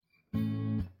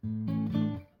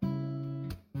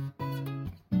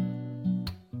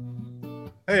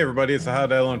Hey everybody, it's the How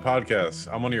to Ellen podcast.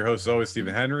 I'm one of your hosts, always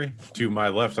Stephen Henry. To my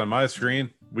left on my screen,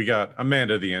 we got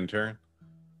Amanda the intern.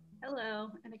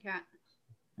 Hello, and a cat.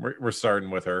 We're starting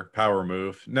with her power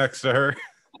move. Next to her,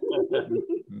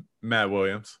 Matt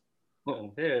Williams.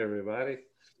 Hey everybody.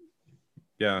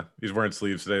 Yeah, he's wearing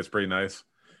sleeves today. It's pretty nice.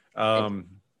 Down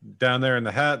there in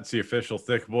the hat, it's the official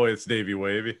thick boy. It's Davey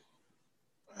Wavy.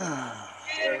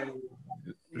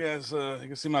 You guys, you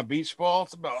can see my beach ball.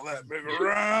 It's about that big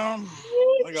around.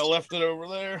 Like I left it over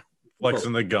there.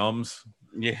 Flexing the gums.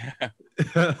 Yeah.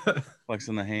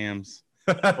 Flexing the hams.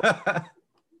 About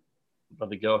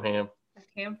to go ham.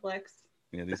 Ham flex.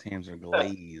 Yeah, these hams are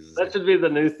glazed. That should be the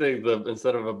new thing.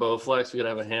 Instead of a bow flex, we could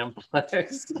have a ham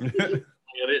flex.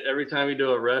 Every time you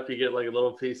do a rep, you get like a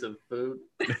little piece of food.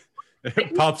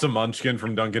 Pops a munchkin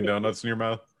from Dunkin' Donuts in your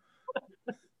mouth.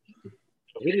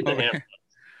 We need the ham.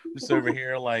 Just over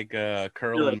here, like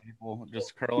curling maple,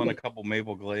 just curling a couple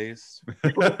maple glazed.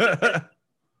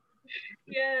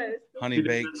 Yes. Honey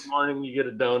baked. In the morning, you get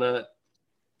a donut.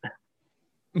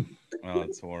 Oh,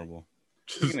 it's horrible.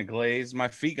 Speaking of glazed, my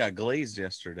feet got glazed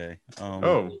yesterday.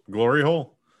 Glory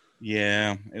hole.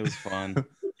 Yeah, it was fun. It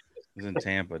was in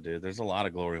Tampa, dude. There's a lot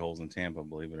of glory holes in Tampa,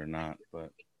 believe it or not.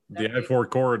 But the I-4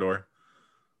 corridor.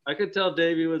 I could tell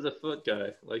Davey was a foot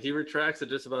guy. Like he retracts at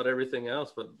just about everything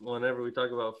else, but whenever we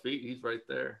talk about feet, he's right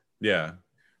there. Yeah.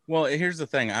 Well, here's the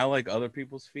thing. I like other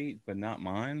people's feet, but not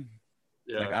mine.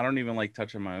 Yeah. Like I don't even like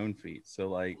touching my own feet. So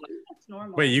like, That's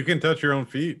normal. Wait, you can touch your own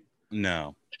feet?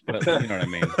 no, but you know what I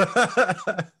mean.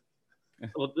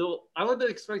 Well, I would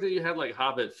expect that you had like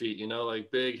hobbit feet, like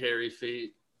big hairy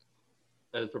feet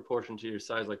as proportion to your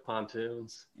size, like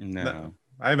pontoons. No.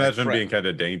 I imagine being kind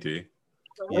of dainty.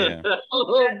 Yeah.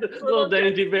 little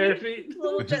dainty bare feet.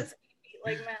 Little jet ski feet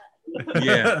like Matt.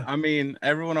 Yeah. I mean,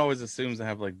 everyone always assumes I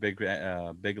have like big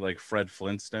like Fred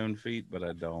Flintstone feet, but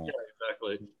I don't. Yeah,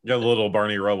 exactly. You got little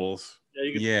Barney Rubbles.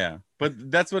 Yeah.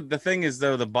 But that's what the thing is,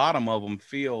 though. The bottom of them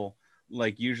feel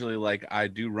like usually like I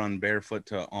do run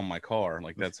barefoot on my car.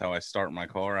 Like that's how I start my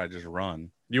car. I just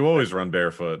run. You always run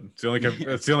barefoot. It's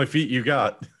the only feet you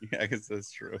got. Yeah, I guess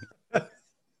that's true.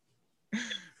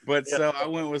 But so I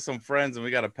went with some friends and we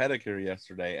got a pedicure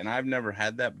yesterday, and I've never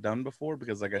had that done before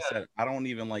because, like I said, I don't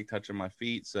even like touching my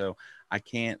feet, so I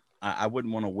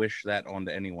wouldn't want to wish that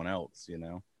onto anyone else,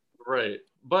 Right.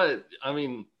 But I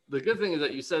mean, the good thing is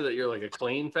that you said that you're like a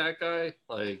clean fat guy,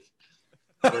 like.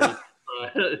 Yeah,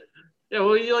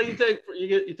 well, you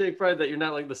take pride that you're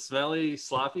not like the smelly,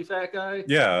 sloppy fat guy.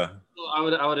 Yeah. So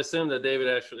I would assume that David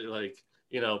actually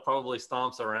probably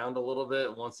stomps around a little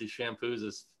bit once he shampoos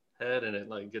his head and it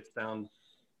like gets down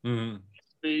his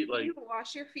feet. Like you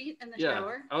wash your feet in the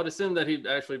shower. I would assume that he'd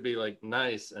actually be like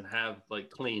nice and have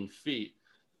like clean feet,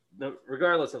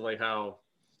 regardless of like how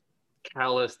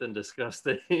calloused and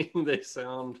disgusting they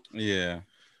sound. Yeah.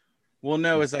 Well,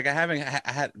 no, it's like I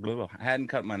hadn't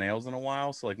cut my nails in a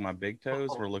while, so like my big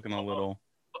toes were looking a little.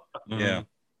 Yeah.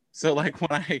 So like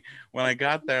when I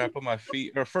got there, I put my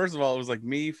feet. Or first of all, it was like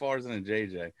me, Farzan, and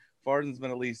JJ. Farzan's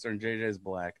Middle Eastern, JJ's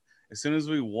black. As soon as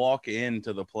we walk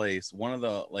into the place, one of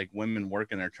the like women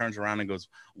working there turns around and goes,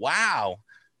 "Wow,"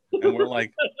 and we're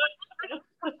like,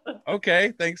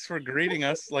 "Okay, thanks for greeting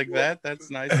us like that.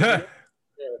 That's nice." Yeah,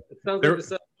 it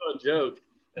sounds like a joke.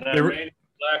 And I ran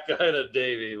black guy to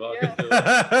Davey.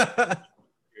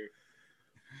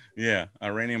 Yeah,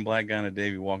 Iranian black guy and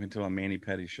Davey walk into a mani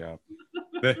pedi shop.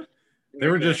 They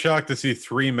were just shocked to see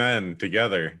three men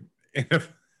together. It's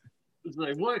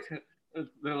like, what?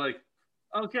 They're like,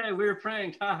 okay, we were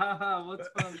pranked. Ha ha ha. What's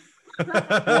fun?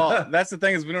 Well, that's the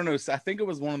thing is we don't know. I think it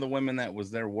was one of the women that was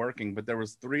there working, but there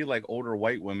was three like older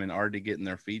white women already getting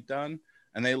their feet done,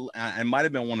 and it might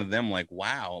have been one of them. Like,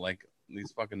 wow, like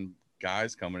these fucking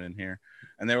guys coming in here,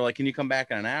 and they were like, "Can you come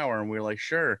back in an hour?" And we were like,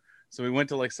 "Sure." So we went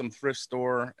to like some thrift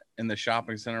store in the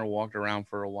shopping center, walked around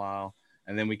for a while,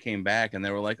 and then we came back, and they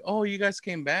were like, "Oh, you guys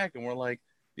came back," and we're like,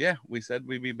 "Yeah, we said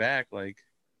we'd be back." Like.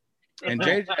 And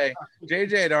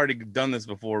JJ had already done this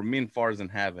before. Me and Farzan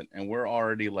haven't, and we're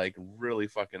already like really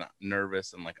fucking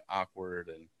nervous and like awkward.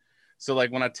 And so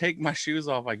like when I take my shoes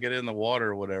off, I get in the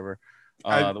water or whatever.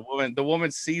 The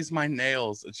woman sees my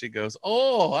nails and she goes,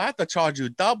 "Oh, I have to charge you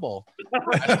double."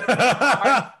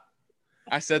 I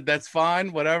said, "That's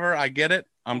fine, whatever. I get it.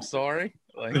 I'm sorry."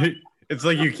 Like it's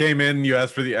like you came in, you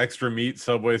asked for the extra meat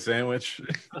Subway sandwich.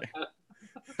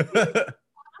 What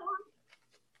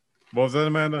was that,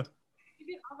 Amanda?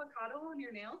 Avocado on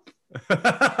your nails?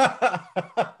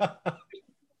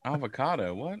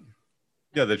 Avocado? What?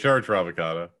 Yeah, they charge for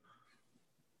avocado.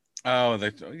 Oh,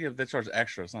 they charge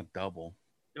extra. It's not double.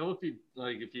 If you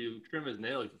trim his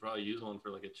nail, you could probably use one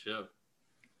for like a chip.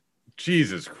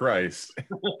 Jesus Christ.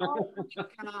 Oh my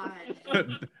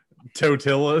god.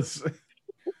 Totillas.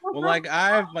 Well, like I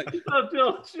have like,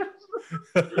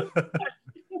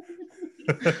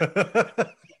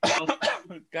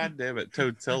 God damn it,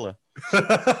 Totilla.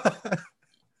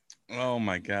 Oh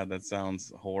my god, that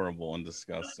sounds horrible and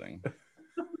disgusting.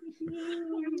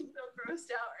 I'm so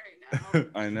grossed out right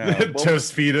now. I know.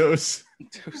 Tostitos.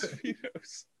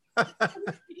 Tostitos.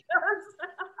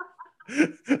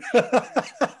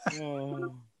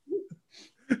 Oh.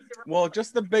 Well,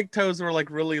 just the big toes were like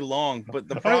really long, but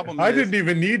the problem I is, didn't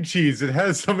even need cheese. It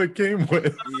has some it came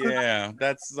with. yeah,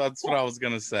 that's what I was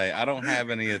gonna say. I don't have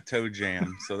any toe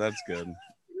jam, so that's good.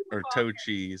 Or toe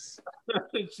cheese.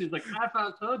 She's like, I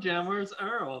found toe jam. Where's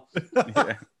Earl?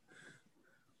 Yeah.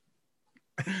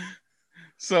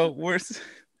 So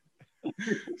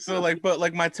but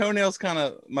like my toenails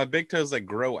my big toes like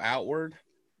grow outward.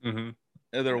 Mm-hmm.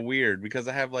 They're weird because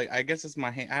I have like, I guess it's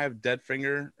my hand. I have dead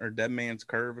finger or dead man's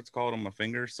curve, it's called, on my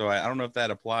finger. So I don't know if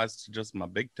that applies to just my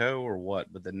big toe or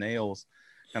what, but the nails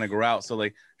kind of grow out. So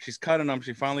like she's cutting them,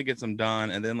 she finally gets them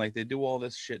done, and then like they do all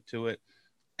this shit to it,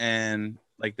 and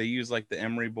like they use like the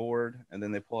emery board, and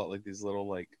then they pull out like these little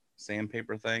like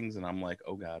sandpaper things, and I'm like,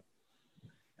 oh god.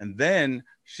 And then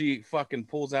she fucking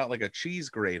pulls out like a cheese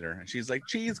grater, and she's like,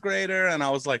 cheese grater, and I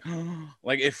was like,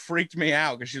 like it freaked me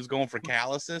out because she was going for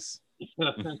calluses.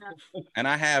 And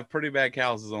I have pretty bad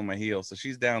calluses on my heel, so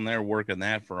she's down there working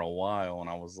that for a while, and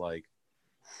I was like,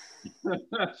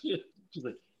 she's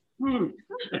like, well,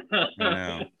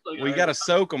 you got to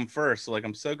soak them first. So like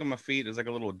I'm soaking my feet. It's like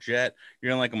a little jet.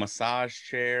 You're in like a massage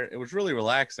chair. It was really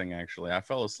relaxing, actually. I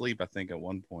fell asleep, I think, at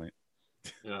one point.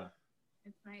 Yeah,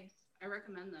 It's nice. I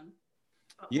recommend them.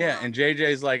 Yeah, and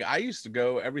JJ's like, I used to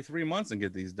go every 3 months and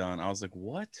get these done. I was like,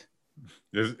 what?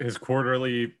 His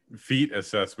quarterly feet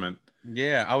assessment.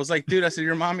 Yeah, I was like, dude, I said, you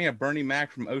remind me of Bernie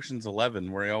Mac from Ocean's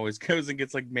 11, where he always goes and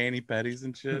gets like mani-pedis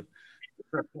and shit.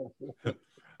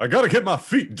 I gotta get my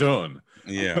feet done.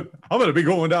 Yeah. I'm gonna be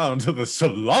going down to the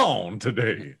salon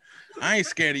today. I ain't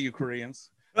scared of you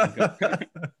Koreans.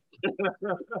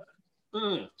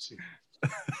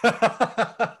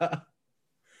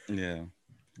 Yeah.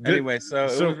 Anyway, so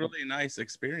it was really a nice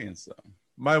experience though.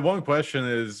 My one question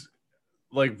is,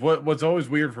 like, what's always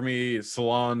weird for me,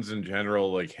 salons in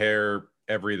general, like hair,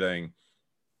 everything.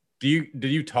 Did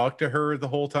you talk to her the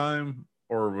whole time,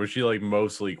 or was she like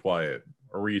mostly quiet,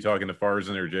 or were you talking to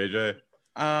Farzan or JJ?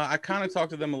 I kind of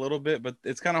talked to them a little bit, but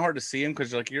it's kind of hard to see them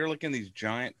because like you're looking at these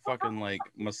giant fucking like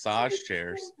massage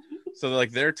chairs. So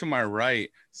like they're to my right.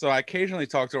 So I occasionally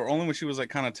talk to her only when she was like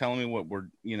kind of telling me what we're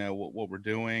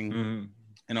doing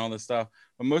and all this stuff.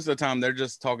 But most of the time they're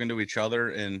just talking to each other,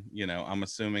 and I'm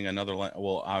assuming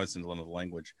obviously another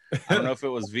language. I don't know if it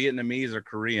was Vietnamese or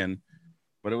Korean,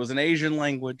 but it was an Asian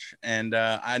language, and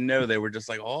I know they were just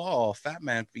like, oh, fat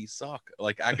man feet suck.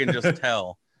 Like I can just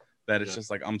tell that it's just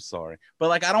like, I'm sorry, but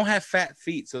like I don't have fat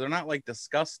feet, so they're not like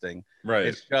disgusting. Right.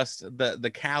 It's just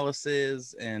the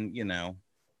calluses, and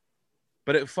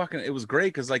but it was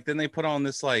great because like then they put on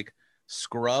this like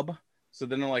scrub. So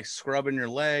then they're like scrubbing your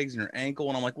legs and your ankle,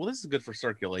 and I'm like, well, this is good for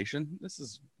circulation. This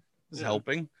is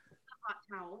helping. Hot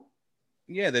towel.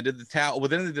 Yeah, they did the towel. Well,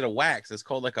 then they did a wax. It's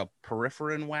called like a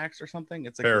paraffin wax or something.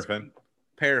 It's like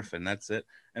paraffin. That's it.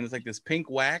 And it's like this pink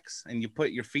wax, and you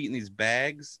put your feet in these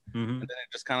bags, and then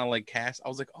it just kind of like casts. I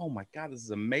was like, oh my god, this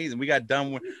is amazing. We got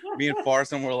done with me and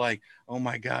Farson. We're like, oh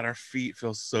my god, our feet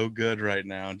feel so good right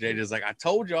now. And JJ's like, I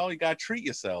told y'all, you gotta treat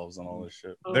yourselves and all this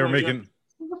shit. They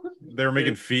were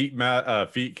making feet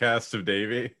casts of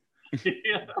Davey.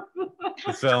 Yeah.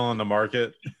 To sell on the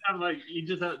market. I'm like, you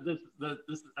just have this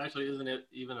actually isn't it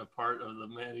even a part of the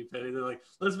mani-pedi. They're like,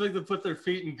 let's make them put their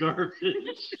feet in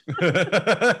garbage.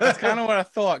 That's kind of what I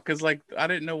thought, because like I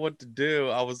didn't know what to do.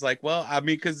 I was like, well, I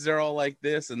mean, because they're all like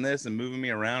this and this and moving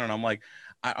me around, and I'm like,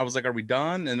 I was like, are we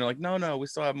done? And they're like, no, we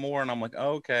still have more. And I'm like,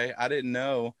 oh, okay, I didn't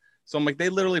know. So I'm like, they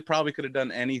literally probably could have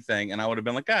done anything, and I would have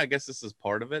been like, I guess this is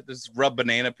part of it. Just rub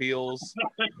banana peels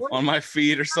on my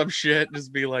feet or some shit.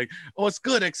 Just be like, oh, it's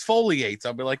good, exfoliates.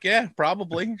 I'll be like, yeah,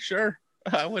 probably, sure.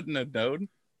 I wouldn't have known.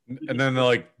 And then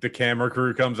like the camera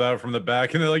crew comes out from the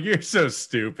back, and they're like, you're so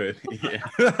stupid. Yeah.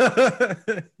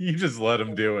 You just let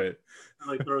them do it.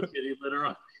 Like throw kitty litter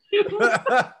on.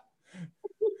 Stomp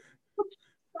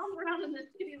around in this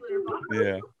kitty litter box.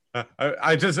 Yeah.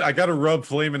 I gotta rub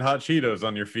flaming hot Cheetos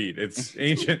on your feet. It's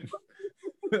ancient.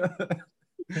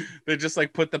 They just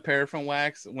like put the paraffin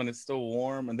wax when it's still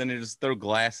warm, and then they just throw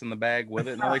glass in the bag with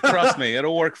it, and they're like, trust me,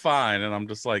 it'll work fine. And I'm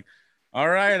just like, all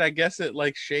right, I guess it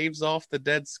like shaves off the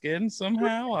dead skin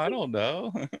somehow. I don't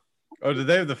know. Oh, did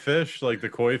they have the fish, like the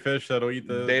koi fish that'll eat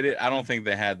the? They did. I don't think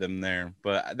they had them there,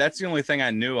 but that's the only thing I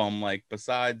knew. I'm like,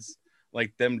 besides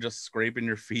like them just scraping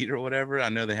your feet or whatever, I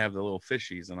know they have the little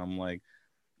fishies, and I'm like,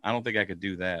 I don't think I could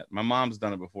do that. My mom's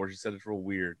done it before. She said it's real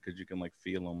weird because you can like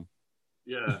feel them.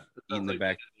 Yeah, in the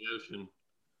back. In the ocean.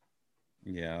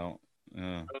 Yeah.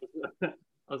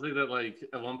 I was thinking that like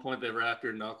at one point they wrap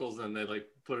your knuckles and they like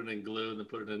put it in glue and then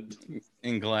put it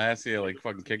in glass. Yeah, like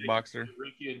fucking kickboxer.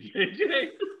 Ricky and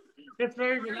JJ. It's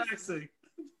very relaxing.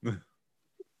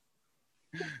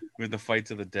 With the fight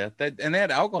to the death. And they had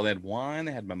alcohol. They had wine.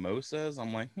 They had mimosas.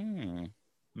 I'm like,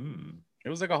 It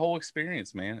was like a whole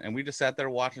experience, man. And we just sat there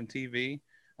watching TV.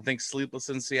 I think Sleepless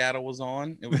in Seattle was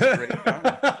on. It was a great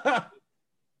time.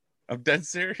 I'm dead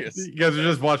serious. You guys are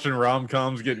just watching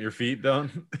rom-coms, getting your feet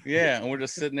done. Yeah, and we're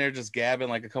just sitting there just gabbing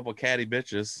like a couple catty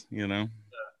bitches, you know.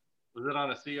 Was it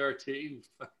on a CRT?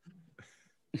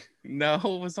 No,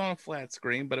 it was on a flat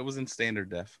screen, but it was in standard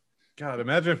def. God,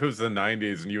 imagine if it was the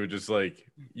 90s and you would just like,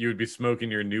 you would be smoking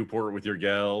your Newport with your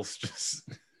gals. Just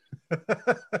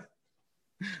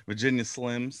Virginia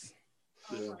Slims.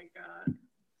 Oh my God.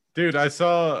 Dude, I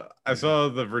saw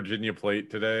the Virginia plate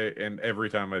today, and every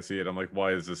time I see it, I'm like,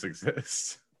 why does this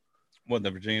exist? What,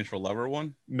 the Virginians for Lover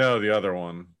one? No, the other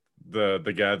one. The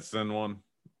Gadsden one.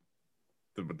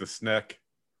 The Sneck.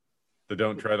 The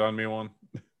Don't Tread on Me one.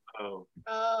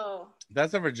 Oh.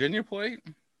 That's a Virginia plate?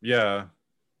 Yeah.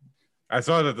 I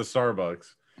saw it at the Starbucks.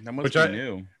 That must be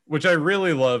new. Which I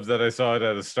really love that I saw it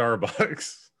at a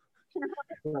Starbucks.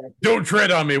 Don't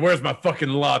tread on me. Where's my fucking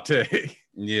latte?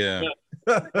 Yeah.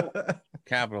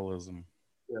 Capitalism.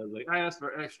 Yeah, like I asked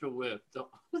for extra whip.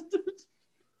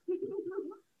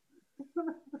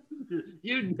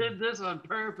 You did this on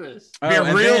purpose. Be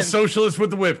a real socialist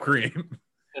with the whipped cream.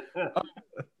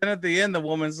 And at the end, the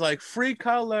woman's like, free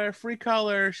color, free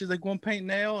color. She's like, won't paint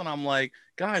nail. And I'm like,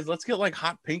 guys, let's get like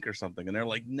hot pink or something. And they're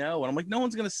like, no. And I'm like, no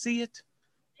one's going to see it.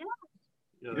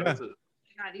 Yeah. God,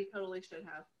 you totally should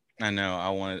have. I know.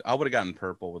 I would have gotten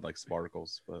purple with like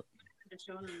sparkles, but Just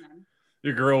showing them then.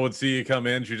 Your girl would see you come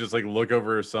in. She'd just like look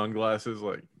over her sunglasses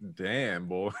like, damn,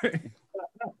 boy.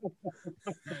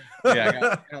 Yeah, I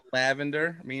got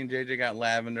lavender. Me and JJ got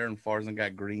lavender, and Farzan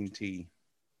got green tea.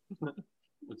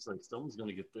 Looks like someone's going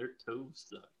to get their toes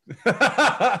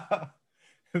stuck.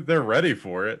 They're ready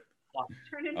for it.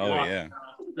 Oh, yeah.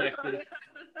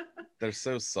 They're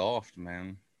so soft,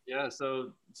 man. Yeah,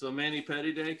 so Manny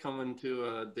Petty Day coming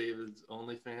to David's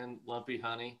OnlyFans, Lumpy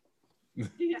Honey.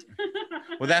 Yeah.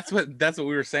 Well, that's what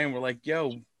we were saying. We're like,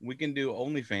 yo, we can do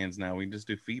OnlyFans now. We can just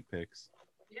do feet pics.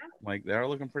 Yeah. Like they're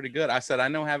looking pretty good. I said, I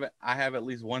have at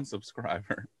least one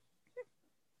subscriber.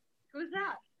 Who's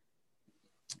that?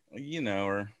 You know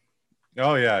her.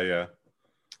 Oh yeah.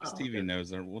 Stevie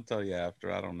knows her. We'll tell you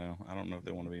after. I don't know if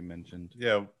they want to be mentioned.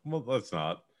 Yeah, well, let's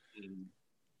not.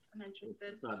 I'm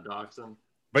interested. Not dox them.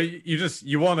 But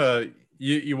you want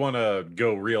to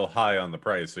go real high on the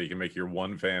price so you can make your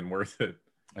one fan worth it.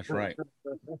 That's right.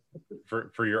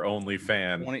 For your only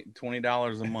fan.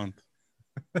 $20 a month.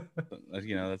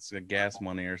 You know, that's a gas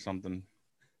money or something.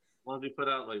 Why don't they put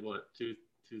out like what, two,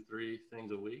 3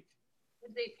 things a week?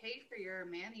 If they pay for your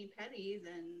mani pedi,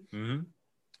 then Mm-hmm.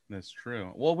 That's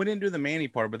true. Well, we didn't do the mani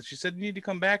part, but she said you need to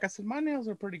come back. I said my nails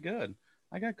are pretty good.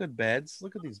 I got good beds.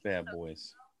 Look at these bad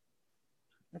boys.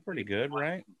 They're pretty good,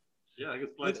 right? Yeah, I guess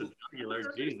slice of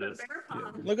jugular. Jesus.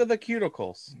 Yeah. Look at the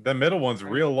cuticles. The middle one's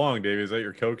real long, Davey. Is that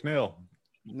your coke nail?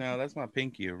 No, that's my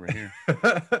pinky over here.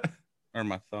 Or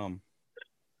my thumb.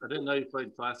 I didn't know you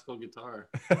played classical guitar.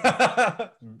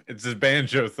 It's his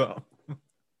banjo thumb.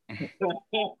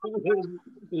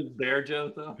 Is Bear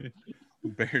Joe though?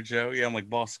 Bear Joe? Yeah, I'm like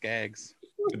Boss Skaggs.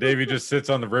 Davey just sits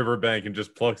on the riverbank and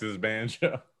just plucks his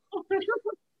banjo.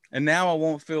 And now I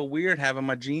won't feel weird having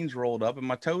my jeans rolled up and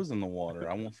my toes in the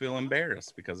water. I won't feel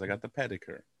embarrassed because I got the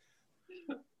pedicure.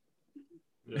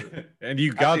 Yeah. And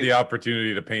you got the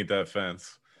opportunity to paint that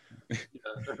fence.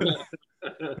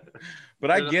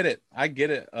 But I get it.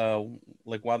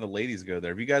 Like why the ladies go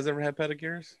there. Have you guys ever had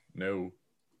pedicures? No.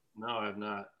 No, I've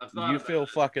not. You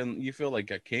feel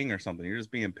like a king or something. You're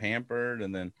just being pampered,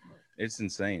 and then it's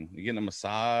insane. You're getting a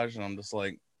massage, and I'm just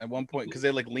like, at one point, because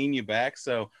they like lean you back,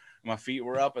 so my feet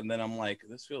were up, and then I'm like,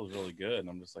 this feels really good, and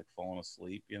I'm just like falling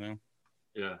asleep, you know?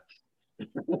 Yeah.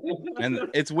 And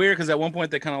it's weird because at one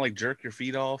point they kind of like jerk your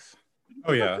feet off.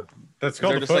 Oh yeah, that's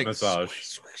called a foot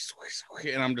massage.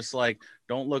 And I'm just like,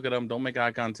 don't look at them, don't make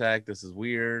eye contact. This is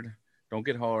weird. Don't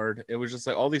get hard. It was just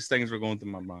like all these things were going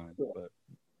through my mind. But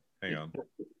hang on,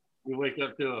 you wake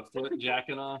up to a foot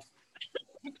jacking off.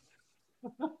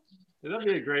 That'd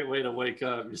be a great way to wake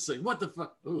up. You're just like, what the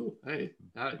fuck? Ooh, hey,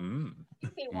 hi.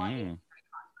 they want you to make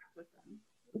contact with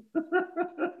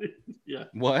Yeah.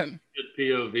 What? Good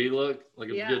POV look, like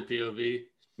a Yeah. good POV.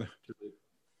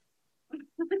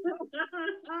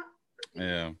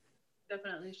 Yeah,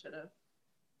 Definitely should have.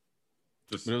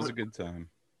 Just but it was a good time.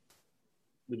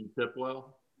 Did you tip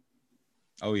well?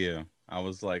 Oh yeah, I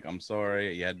was like, I'm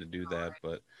sorry you had to do that,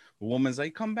 but the woman's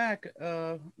like, come back,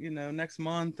 next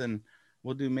month, and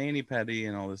we'll do mani pedi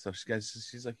and all this stuff.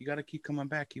 She's like, you got to keep coming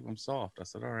back, keep them soft. I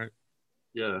said, all right.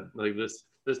 Yeah, like this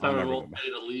I'll time I never won't go back. pay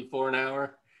to leave for an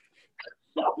hour.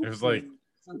 it was like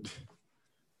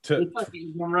It's like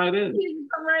you come right in. You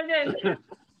come right in.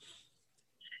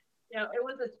 It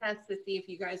was a test to see if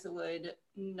you guys would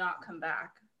not come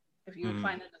back, if you would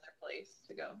find another place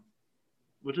to go.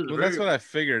 Which is Well, that's what I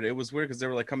figured. It was weird because they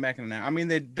were like, come back in an hour. I mean,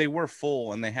 they were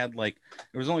full, and they had like,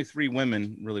 there was only 3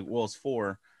 women really. Well, it's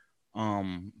 4.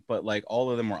 But like all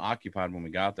of them were occupied when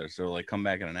we got there. So like, come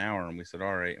back in an hour, and we said,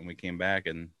 all right, and we came back,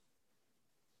 and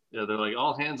yeah, they're like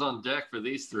all hands on deck for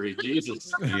these 3.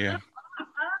 Jesus. yeah.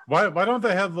 why don't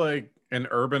they have like an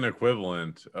urban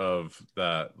equivalent of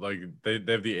that? Like they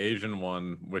have the Asian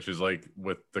one, which is like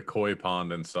with the koi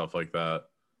pond and stuff like that.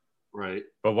 Right.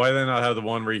 But why do they not have the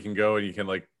one where you can go and you can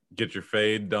like get your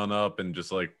fade done up and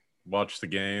just like watch the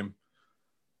game?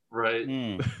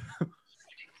 Right.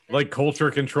 Like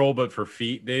culture control, but for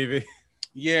feet, Davey.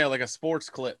 Yeah, like a sports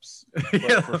clips, but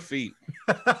Yeah. for feet.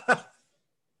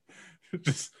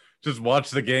 just watch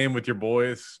the game with your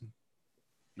boys.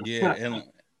 Yeah, and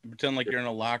pretend like you're in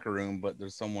a locker room, but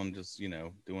there's someone just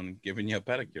giving you a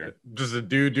pedicure. Just a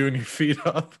dude doing your feet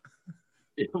up.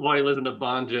 Why you listen to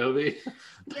Bon Jovi?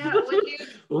 Yeah, would you?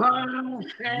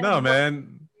 No,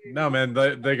 man.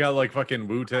 They got like fucking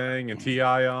Wu-Tang and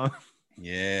T.I. on.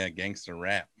 Yeah, gangster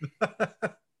rap.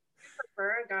 Prefer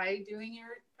a guy doing your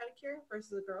pedicure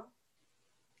versus a girl?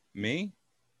 Me?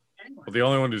 Anyone. Well, the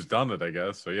only one who's done it, I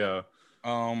guess. So yeah.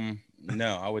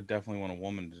 No, I would definitely want a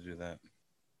woman to do that.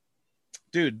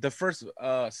 Dude, the first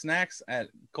Snacks at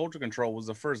Culture Control was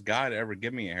the first guy to ever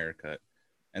give me a haircut.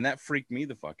 And that freaked me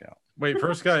the fuck out. Wait,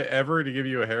 first guy ever to give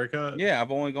you a haircut? Yeah,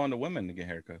 I've only gone to women to get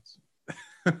haircuts.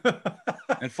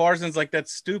 And Farzan's like,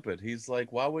 that's stupid. He's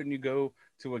like, why wouldn't you go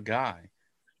to a guy?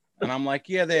 And I'm like,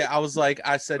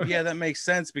 I said, yeah, that makes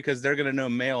sense because they're gonna know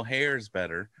male hairs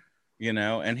better,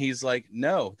 And he's like,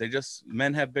 no,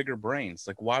 men have bigger brains.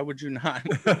 Like, why would you not?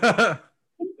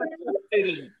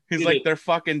 He's like, they're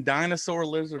fucking dinosaur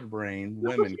lizard brain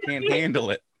women can't handle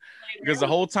it. Because the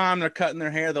whole time they're cutting their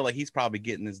hair, they're like, he's probably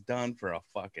getting this done for a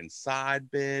fucking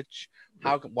side bitch.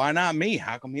 Why not me?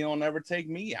 How come he don't ever take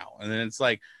me out? And then it's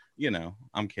like,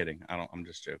 I'm kidding. I'm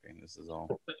just joking. This is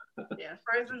all. Yeah,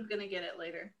 Farzan's gonna get it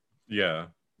later. Yeah.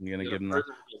 You're gonna give him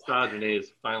misogyny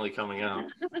is finally coming out.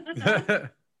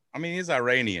 I mean, he's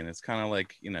Iranian. It's kind of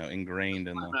like, ingrained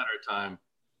in the matter of time.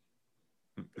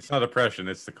 It's not oppression,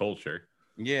 it's the culture.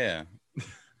 Yeah.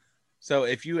 So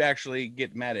if you actually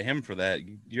get mad at him for that,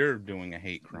 you're doing a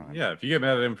hate crime. Yeah, if you get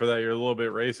mad at him for that, you're a little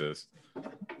bit racist.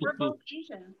 We're both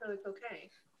Asian, so it's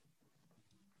okay.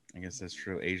 I guess that's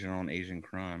true. Asian on Asian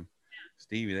crime.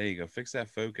 Stevie, there you go. Fix that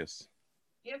focus.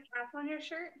 You have cats on your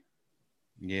shirt?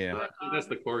 Yeah. I think that's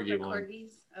the corgi one.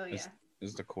 Corgis. Oh yeah.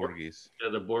 It's the corgis.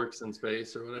 Yeah, the Borks in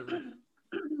space or whatever.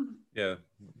 Yeah.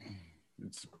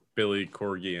 It's Billy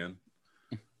Corgian.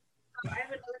 I have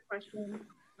another question.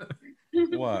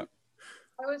 What?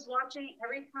 I was watching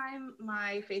every time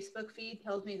my Facebook feed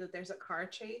tells me that there's a car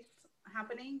chase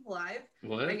happening live.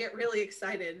 What? I get really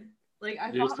excited. Like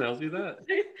It just tells you that.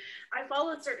 I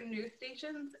follow certain news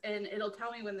stations and it'll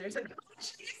tell me when there's a car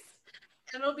chase.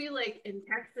 And it'll be like in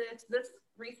Texas. This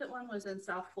recent one was in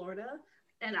South Florida,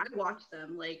 and I watched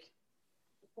them like.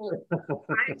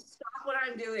 I stop what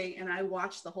I'm doing and I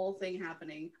watch the whole thing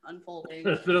happening, unfolding.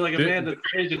 They're like, Amanda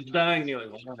Page is dying. You're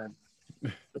like, wow.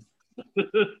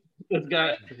 This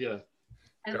guy, yeah.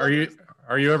 And Are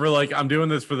you ever like, I'm doing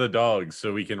this for the dogs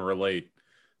so we can relate?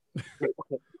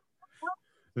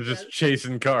 They're just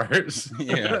chasing cars.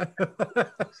 Yeah.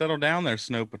 Settle down there,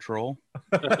 Snow Patrol.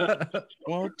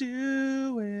 We'll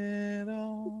do it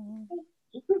all.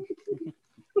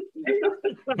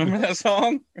 Remember that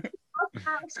song?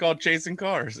 It's called Chasing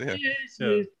Cars. Yeah.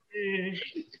 Yeah.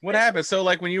 What happened? So,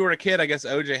 like, when you were a kid, I guess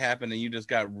OJ happened and you just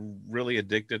got really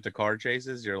addicted to car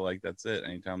chases. You're like, that's it.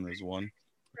 Anytime there's one.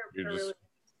 You're they're just- really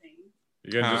interesting.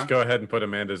 You're gonna just go ahead and put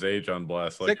Amanda's age on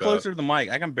blast like Sit that. closer to the mic.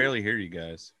 I can barely hear you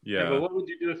guys. Yeah, Yeah. but what would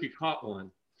you do if you caught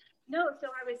one? No, so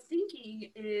I was thinking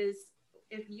is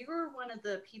if you're one of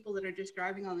the people that are just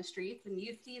driving on the streets and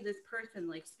you see this person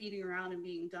like speeding around and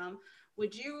being dumb,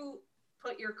 would you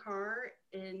put your car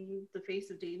in the face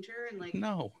of danger and like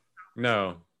No.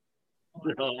 No.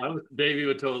 Baby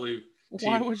would totally.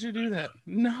 Why would you do that?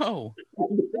 No.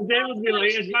 David would be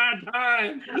like, it's my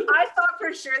time. I thought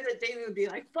for sure that David would be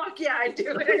like, fuck yeah, I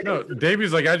do it. No,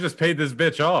 Davey's like, I just paid this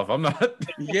bitch off. I'm not.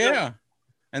 Yeah.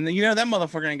 And then that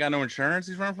motherfucker ain't got no insurance.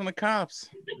 He's running from the cops.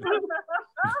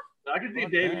 I could see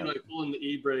Davey like pulling the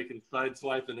e-brake and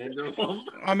sideswiping into him.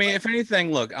 I mean, if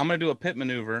anything, look, I'm gonna do a pit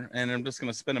maneuver and I'm just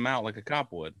gonna spin him out like a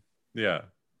cop would. Yeah.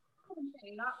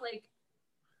 Okay, not like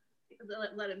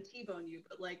let him T-bone you,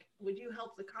 but like, would you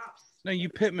help the cops? No, you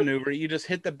pit maneuver. You just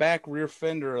hit the back rear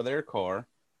fender of their car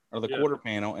or the quarter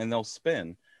panel, and they'll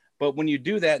spin. But when you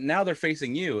do that, now they're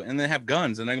facing you, and they have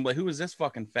guns, and they're gonna be like, "Who is this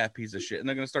fucking fat piece of shit?" And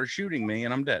they're gonna start shooting me,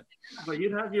 and I'm dead. But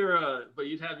you'd have your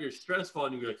stress ball,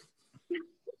 and you'd be like,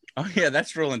 Oh yeah,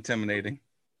 that's real intimidating.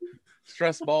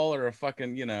 Stress ball or a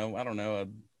fucking, I don't know,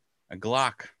 a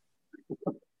Glock.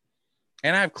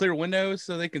 And I have clear windows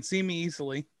so they can see me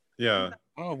easily. Yeah.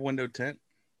 I don't have window tint.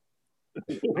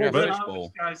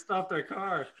 guys stop their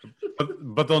car.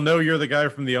 But they'll know you're the guy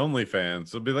from the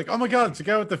OnlyFans. They'll be like, oh my God, it's the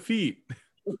guy with the feet.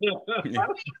 Yeah.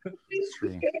 That's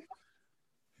true.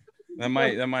 That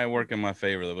might work in my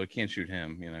favor though, but I can't shoot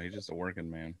him. He's just a working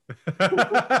man.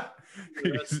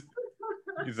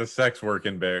 He's a sex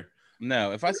working bear.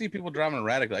 No, if I see people driving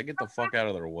erratically, I get the fuck out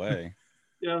of their way.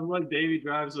 Yeah, like Davey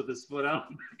drives with his foot out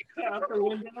the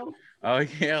window. Oh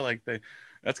yeah,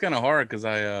 that's kind of hard because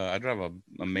I drive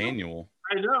a manual.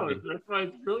 I know, that's why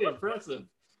it's really impressive.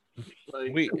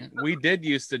 Like, we did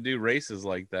used to do races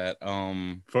like that.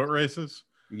 Foot races?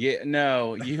 Yeah,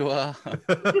 no, you Oh,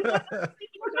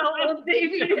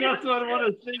 Davey. that's what I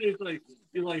want to see. It's like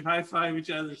you like high five each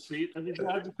other's feet.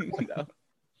 No.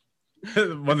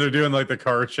 When they're doing like the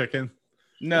car chicken.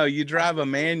 No, you drive a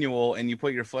manual and you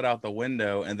put your foot out the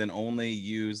window and then only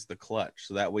use the clutch.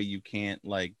 So that way you can't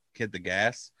like hit the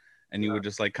gas, and you would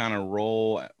just like kind of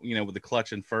roll, with the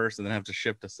clutch in first and then have to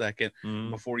shift a second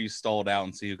before you stalled out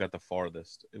and see who got the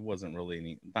farthest. It wasn't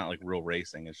really not like real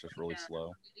racing. It's just really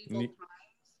slow.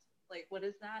 Like, what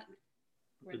is that?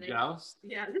 The joust?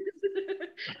 Yeah.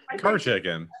 Car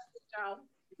chicken.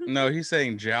 No, he's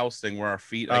saying jousting, where our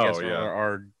feet, I guess,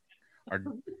 are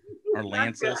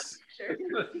lances. Sure.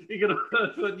 You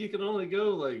can only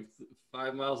go like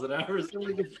 5 miles an hour.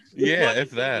 Yeah, if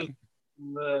that.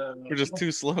 We're just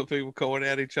two slow people going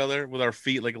at each other with our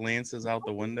feet like lances out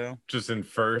the window. Just in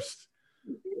first.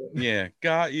 Yeah,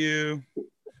 got you.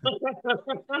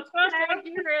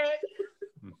 Accurate.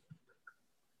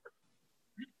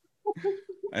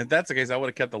 If that's the case, I would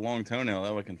have kept the long toenail.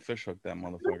 That way I can fish hook that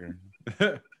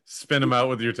motherfucker. Spin him out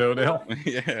with your toenail.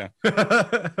 Yeah.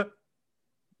 A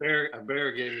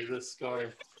bear gave me this scar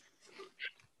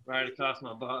right across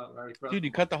my butt. Dude,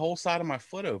 you cut the whole side of my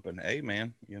foot open. Hey,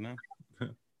 man,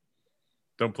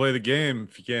 Don't play the game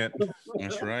if you can't.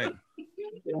 That's right.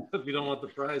 If you don't want the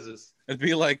prizes. It'd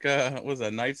be like, what was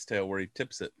that, Knight's Tale, where he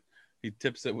tips it. He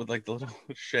tips it with like the little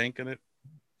shank in it.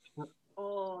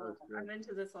 Oh, I'm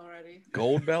into this already.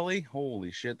 Gold belly?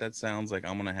 Holy shit, that sounds like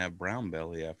I'm going to have brown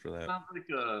belly after that.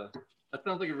 That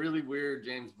sounds like a really weird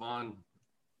James Bond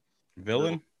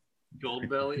villain. Gold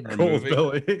belly. Gold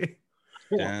belly.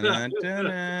 That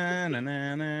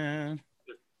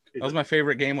was my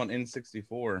favorite game on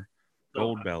N64.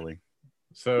 Gold belly.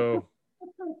 So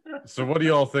what do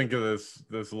y'all think of this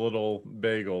little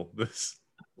bagel? This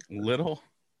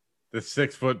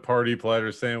 6-foot party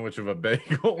platter sandwich of a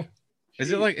bagel.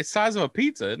 Is it like it's size of a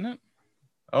pizza, isn't it?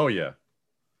 Oh yeah.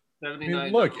 I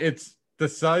mean, look, it's the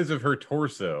size of her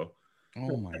torso.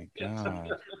 Oh my god.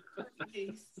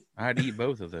 I'd eat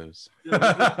both of those.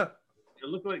 It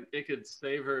looked like it could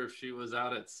save her if she was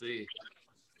out at sea.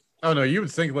 Oh no, you would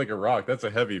sink like a rock. That's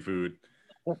a heavy food.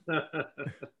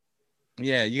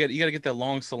 Yeah, you got to get that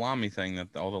long salami thing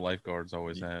that all the lifeguards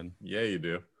always had. Yeah, you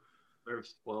do.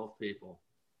 There's 12 people.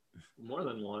 More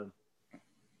than one.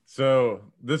 So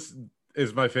this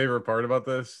is my favorite part about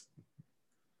this.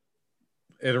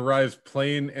 It arrives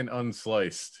plain and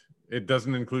unsliced. It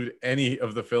doesn't include any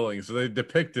of the filling. So they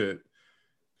depict it.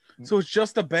 So it's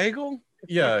just a bagel?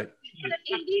 Yeah. An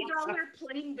 $80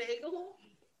 plain bagel?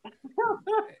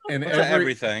 And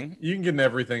everything. You can get an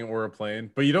everything or a plain,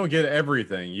 but you don't get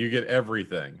everything. You get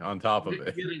everything on top of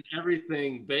it. You get an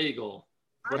everything bagel.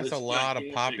 That's a lot of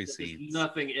poppy seeds.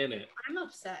 Nothing in it. I'm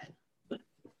upset.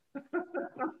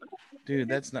 Dude,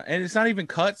 that's not, and it's not even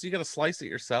cut, so you gotta slice it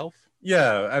yourself.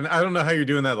 Yeah, and I don't know how you're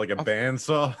doing that like a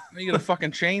bandsaw. You get a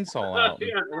fucking chainsaw out.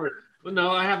 Yeah, well,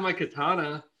 no, I have my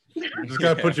katana. You just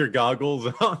gotta put your goggles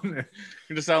on.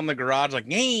 You're just out in the garage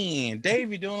like, hey, Dave,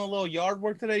 you doing a little yard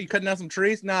work today? You cutting down some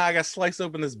trees? Nah, I gotta slice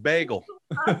open this bagel.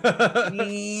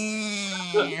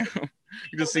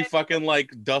 You just see fucking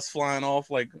like dust flying off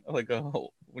like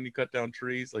when you cut down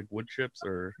trees, like wood chips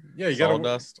or yeah, you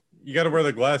sawdust. You got to wear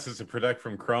the glasses to protect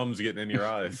from crumbs getting in your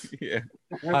eyes. Yeah.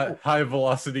 High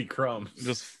velocity crumbs.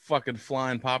 Just fucking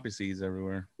flying poppy seeds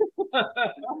everywhere.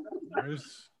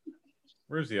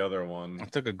 Where's the other one? I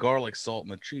took a garlic salt in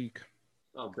the cheek.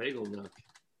 Oh, bagel nut.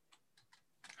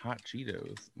 Hot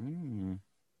Cheetos. I'm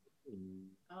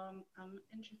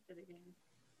interested again.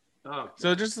 Oh,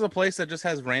 So this is a place that just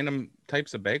has random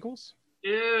types of bagels?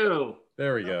 ew.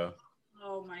 There we go.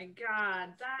 Oh my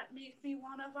god, that makes me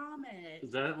want to vomit.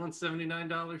 Is that one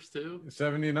 $79 too?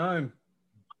 79.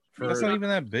 That's not even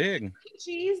that big.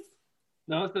 Cheese?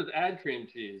 No, it says add cream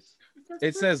cheese.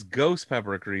 It says ghost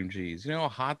pepper cream cheese. You know how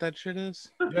hot that shit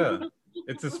is? Yeah,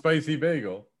 it's a spicy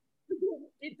bagel.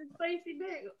 It's a spicy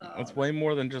bagel. Oh, It's way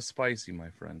more than just spicy, my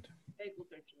friend.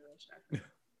 bagels are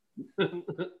delicious.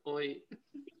 Wait.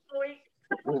 Wait.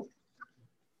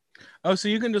 Oh, so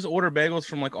you can just order bagels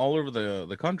from like all over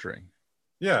the country.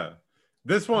 Yeah,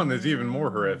 this one is even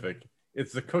more horrific.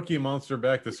 It's the Cookie Monster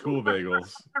back to school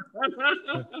bagels.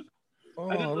 Oh,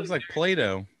 it looks like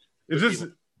Play-Doh.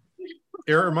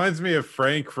 It reminds me of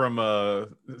Frank from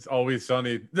It's Always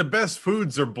Sunny. The best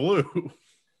foods are blue.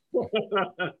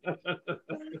 I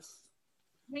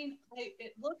mean,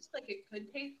 it looks like it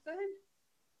could taste good.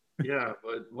 Yeah,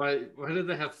 but why did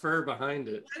they have fur behind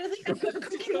it? Why do they have a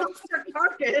Cookie Monster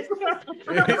carcass?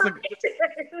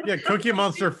 Yeah, Cookie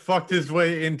Monster fucked his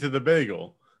way into the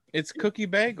bagel. It's Cookie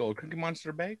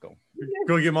Monster bagel.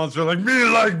 Cookie Monster like, me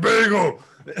like bagel.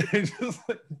 Just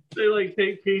like, They like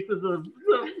take pieces of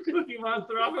Cookie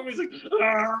Monster off him. He's like,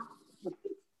 ah.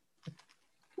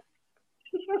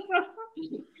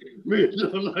 Me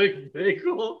don't like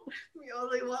bagel. We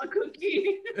only want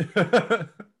cookie.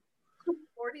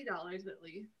 $40 at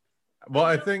least. well,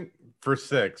 I think for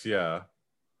 6, yeah.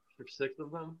 For 6 of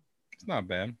them? It's not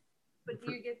bad. But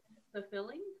do you get the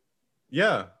filling?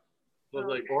 Yeah. With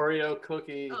like Oreo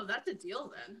cookie, Oh, that's a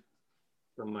deal then.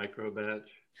 the micro batch.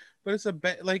 But it's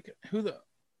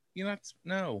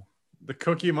no. The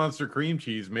Cookie Monster cream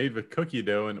cheese made with cookie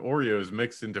dough and Oreos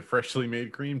mixed into freshly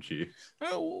made cream cheese.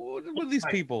 Oh, what are these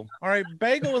people? All right,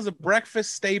 bagel is a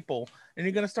breakfast staple, and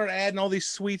you're gonna start adding all these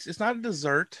sweets. It's not a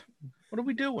dessert. What are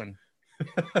we doing?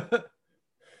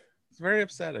 It's very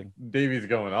upsetting. Davey's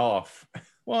going off.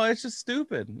 Well, it's just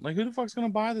stupid. Like, who the fuck's gonna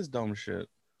buy this dumb shit?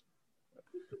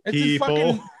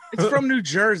 People. It's from New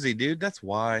Jersey, dude. That's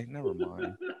why. Never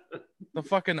mind. The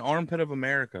fucking armpit of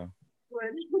America.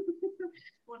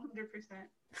 100%.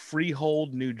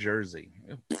 Freehold, New Jersey.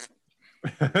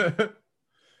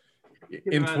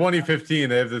 In 2015,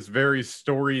 they have this very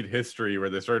storied history where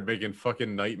they started making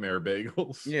fucking nightmare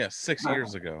bagels. Yeah, 6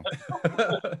 years ago.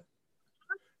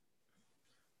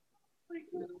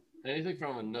 Anything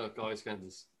from a Nook always kind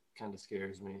of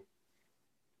scares me.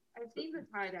 I've seen the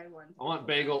tie-dye one. I want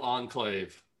Bagel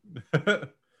Enclave.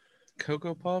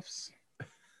 Cocoa Puffs.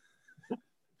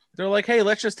 They're like, hey,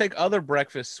 let's just take other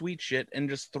breakfast sweet shit and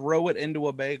just throw it into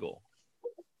a bagel.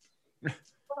 Like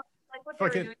what they were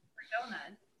doing for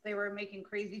donuts. They were making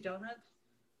crazy donuts,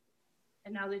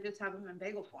 and now they just have them in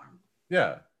bagel form.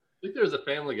 Yeah. I think there's a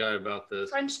Family Guy about this.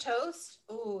 French toast?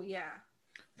 Oh, yeah.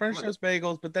 French toast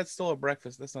bagels, but that's still a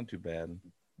breakfast. That's not too bad.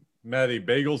 Maddie,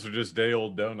 bagels are just day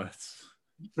old donuts.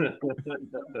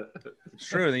 It's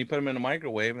true. Then you put them in a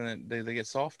microwave and then they get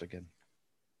soft again.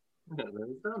 Yeah,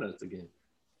 there's donuts again.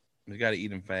 You got to eat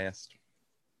them fast.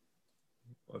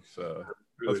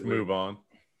 Let's move on.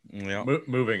 Yeah.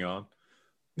 Moving on.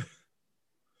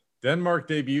 Denmark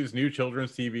debuts new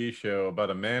children's TV show about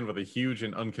a man with a huge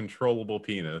and uncontrollable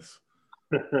penis.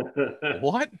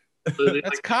 What?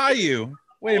 That's Caillou.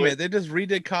 Wait a minute. They just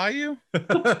redid Caillou?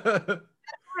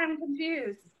 I'm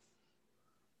confused.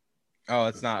 Oh,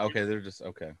 it's not. Okay, they're just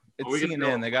okay. It's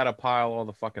CNN. They got to pile all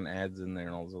the fucking ads in there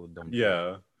and all those other dumb shit.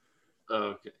 Yeah. Oh,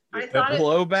 okay. I The thought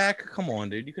blowback? Come on,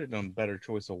 dude. You could have done a better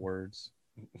choice of words.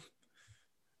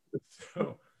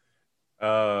 So,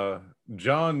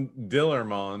 John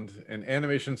Dillermond, an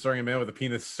animation starring a man with a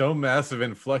penis so massive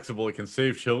and flexible it can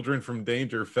save children from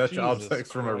danger, fetch Jesus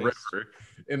objects from a Christ. river,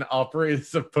 and operate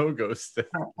as a pogo stick.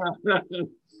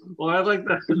 Well, I like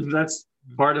that. That's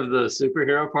part of the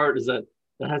superhero part is that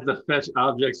it has to fetch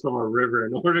objects from a river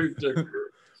in order to.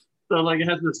 So, like, it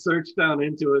has to search down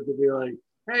into it to be like,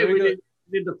 hey, we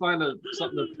need to find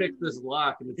something to pick this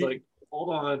lock. And it's like,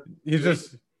 hold on. He's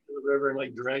just The river and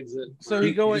like drags it. So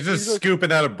he's just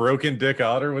scooping out a broken dick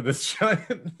otter with his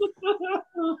giant.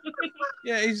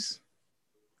 Yeah,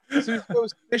 so he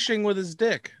goes fishing with his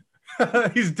dick.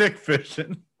 He's dick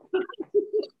fishing.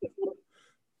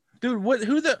 Dude,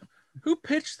 who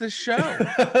pitched this show?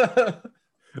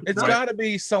 It's got to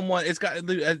be someone. It's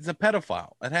a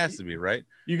pedophile. It has to be, right?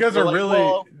 You guys They're are like, really.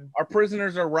 well, Our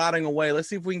prisoners are rotting away. Let's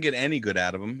see if we can get any good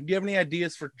out of them. Do you have any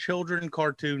ideas for children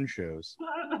cartoon shows?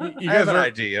 You I have guys an are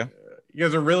idea. you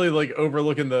guys are really like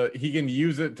overlooking he can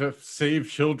use it to save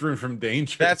children from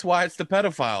danger. That's why it's the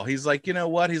pedophile. He's like, you know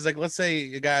what? He's like, let's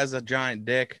say a guy has a giant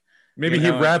dick. Maybe you he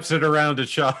know, wraps it around a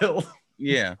child.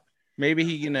 Yeah. Maybe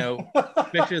he,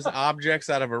 fishes objects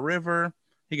out of a river.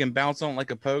 He can bounce on it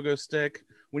like a pogo stick.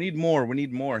 We need more. We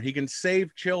need more. He can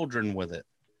save children with it.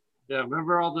 Yeah,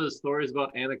 remember all those stories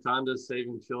about anacondas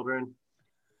saving children?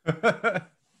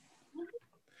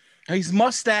 He's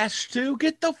mustached too.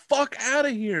 Get the fuck out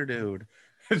of here, dude.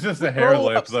 It's just a hair Scroll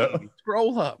lip, up, though. Steve.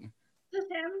 Scroll up. Is this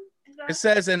him? Is that- It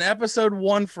says in episode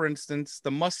 1, for instance,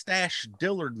 the mustache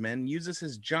Dillardman uses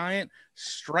his giant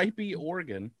stripy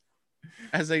organ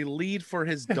as a lead for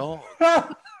his dog.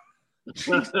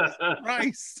 Jesus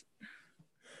Christ.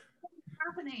 What's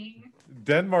happening?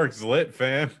 Denmark's lit,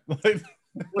 fam. Like,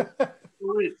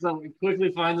 So we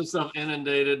quickly find themselves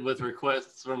inundated with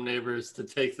requests from neighbors to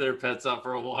take their pets out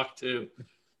for a walk too.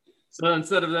 So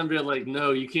instead of them being like,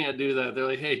 no, you can't do that, they're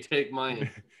like, hey, take mine.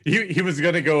 he was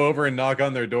gonna go over and knock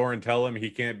on their door and tell them he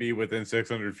can't be within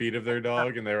 600 feet of their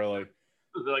dog, and they were like,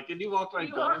 They're like, can you walk my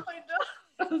You dog?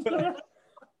 want my dog?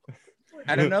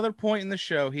 At another point in the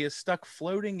show, he is stuck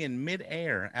floating in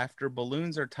midair after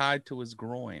balloons are tied to his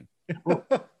groin.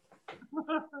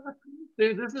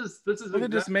 Dude, this is Would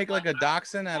it just make like a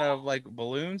dachshund out of like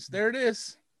balloons? There it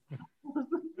is.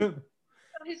 So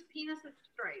his penis is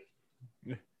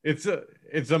striped.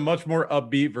 it's a much more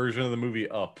upbeat version of the movie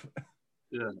Up.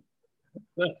 Yeah.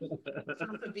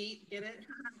 Up the beat, get it?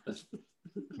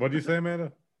 What do you say,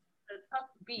 Amanda? The up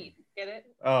beat, get it?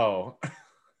 Oh,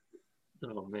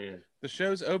 Oh man. The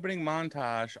show's opening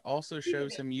montage also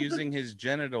shows him using his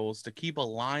genitals to keep a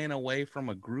lion away from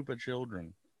a group of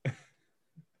children.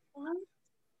 What?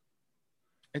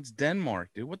 It's Denmark,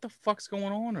 dude. What the fuck's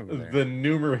going on over there? the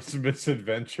numerous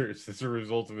misadventures as a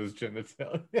result of his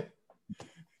genitalia.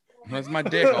 That's my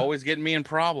dick always getting me in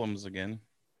problems again.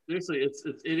 Seriously, it's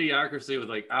idiocracy with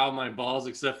like, ow, my balls,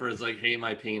 except for it's like, hey,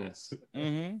 my penis.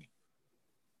 Mm-hmm.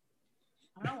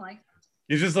 I don't like that.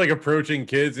 He's just like approaching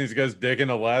kids, and he's got his dick in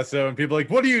a lasso, and people are like,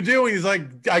 "What are you doing?" He's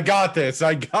like, "I got this.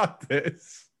 I got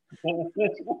this. I'm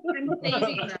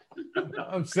saving them.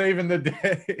 I'm saving the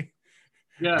day.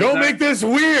 Yeah, Don't make this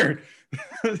weird."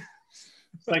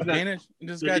 It's like that Danish.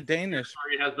 This guy Danish.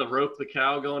 where he has the rope the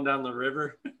cow going down the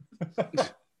river.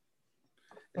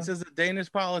 It says a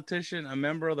Danish politician, a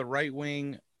member of the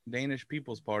right-wing Danish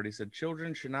People's Party, said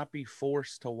children should not be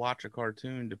forced to watch a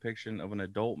cartoon depiction of an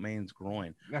adult man's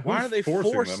groin. Now, Why who's are they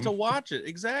forcing forced them? to watch it?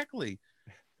 Exactly.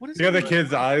 What is The other going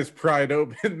kid's on? eyes pried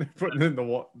open, putting in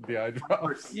the eye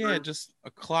drops. Yeah, just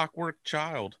a clockwork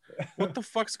child. What the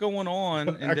fuck's going on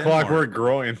in A Denmark? clockwork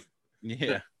groin.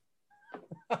 Yeah.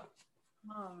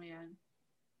 Oh man.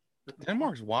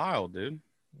 Denmark's wild, dude.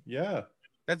 Yeah,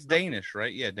 That's Danish,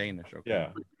 right? Yeah, Danish. Okay. yeah.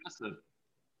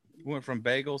 We went from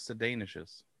bagels to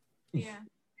Danishes. Yeah.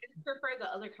 I prefer the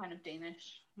other kind of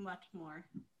Danish much more.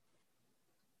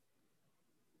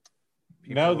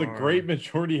 Now the People are- great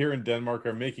majority here in Denmark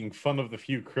are making fun of the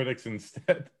few critics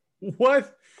instead.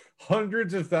 What?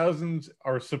 Hundreds of thousands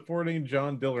are supporting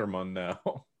John Dillerman now.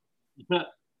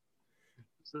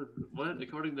 So what?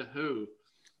 According to who?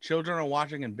 Children are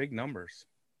watching in big numbers.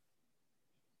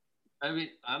 I mean,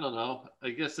 I don't know. I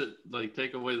guess it like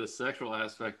take away the sexual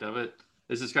aspect of it.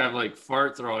 It's just kind of like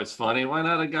farts are always funny. Why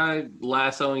not a guy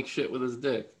lassoing shit with his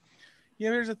dick? Yeah,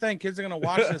 here's the thing. Kids are going to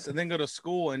watch this and then go to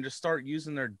school and just start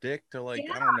using their dick to, like,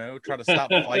 I don't know, try to stop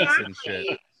fights and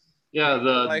shit. Yeah,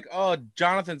 the Like, oh,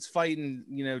 Jonathan's fighting,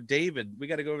 David. We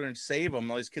got to go over there and save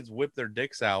him. All these kids whip their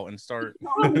dicks out and start.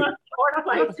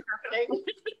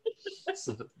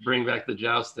 bring back the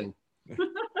jousting.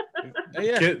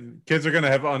 Yeah. Kids are going to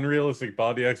have unrealistic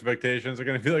body expectations. They're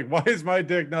going to be like, why is my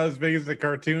dick not as big as the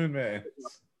cartoon man?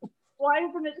 Why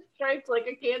isn't it striped like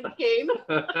a candy cane?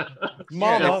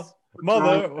 Mama,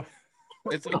 mother.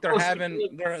 It's like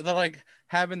they're like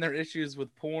having their issues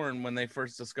with porn when they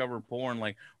first discovered porn.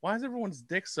 Like, why is everyone's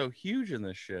dick so huge in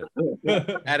this shit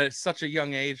at such a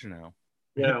young age now?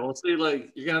 Yeah, well, see,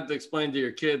 like you're gonna have to explain to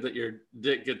your kid that your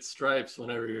dick gets stripes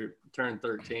whenever you turn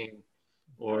 13,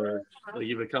 or like,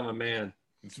 you become a man.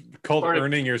 It's called Sorry.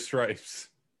 earning your stripes.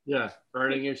 Yeah,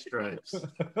 earning your stripes.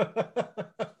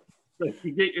 Like,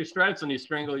 you get your stripes when you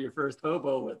strangle your first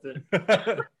hobo with it.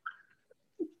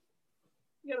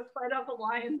 You gotta fight off a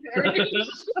lion bear.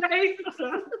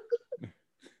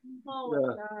 Oh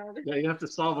my god. Yeah, you have to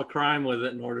solve a crime with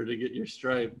it in order to get your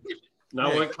stripe. Now,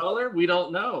 Yeah. what color? We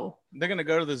don't know. They're gonna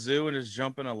go to the zoo and just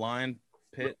jump in a lion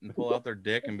pit and pull out their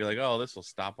dick and be like, "Oh, this will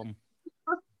stop them."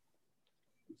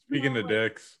 Speaking of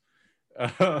dicks,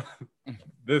 Uh,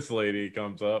 this lady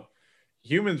comes up.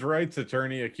 Human rights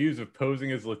attorney accused of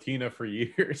posing as Latina for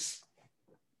years.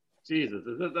 Jesus,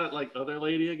 is it that like other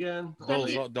lady again?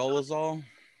 Dolezal.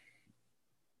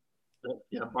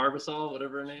 Yeah, Barbasol,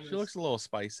 whatever her name is. She looks a little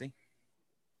spicy.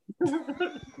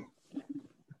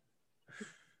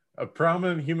 A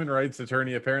prominent human rights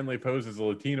attorney apparently posed as a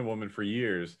Latina woman for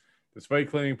years. Despite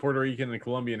claiming Puerto Rican and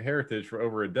Colombian heritage for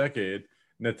over a decade,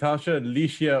 Natasha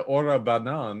Licia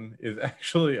Orabanan is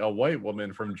actually a white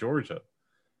woman from Georgia,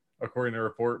 according to a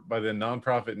report by the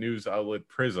nonprofit news outlet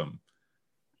Prism.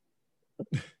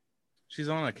 She's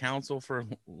on a council for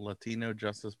Latino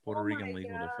Justice Puerto Oh Rican my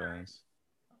Legal God. Defense.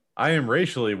 I am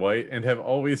racially white and have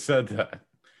always said that.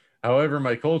 However,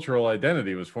 my cultural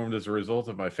identity was formed as a result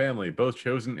of my family, both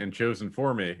chosen and chosen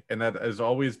for me, and that has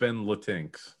always been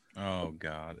Latinx. Oh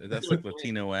God, that's like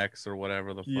Latino X or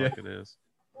whatever the Yeah. fuck it is.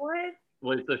 What?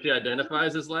 Wait, so she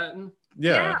identifies as Latin?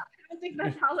 Yeah. I don't think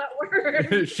that's how that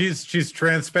works. she's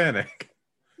Transpanic.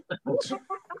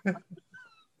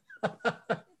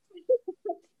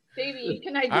 Baby, you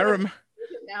can I identify rem. as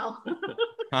Asian now.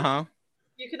 Uh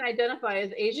You can identify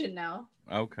as Asian now.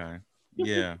 huh. Okay.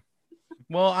 Yeah.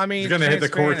 Well, I mean, He's gonna hit the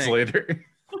courts Transpanic, later.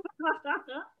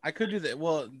 I could do that.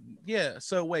 Well, yeah.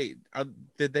 So wait,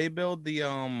 did they build the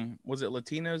Was it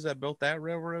Latinos that built that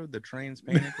railroad, the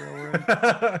Transpanic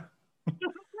Railroad?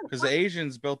 Because the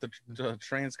Asians built the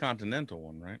transcontinental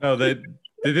one, right? No, they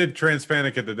did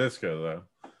Transpanic at the disco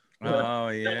though. Oh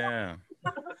yeah.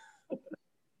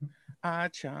 I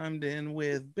chimed in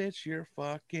with "Bitch, you're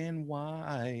fucking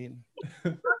white,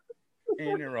 and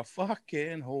you're a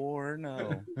fucking whore."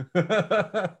 No,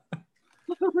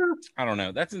 I don't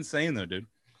know. That's insane though, dude.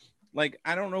 Like,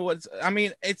 I don't know what's. I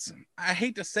mean, it's. I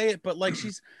hate to say it, but like,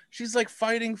 she's like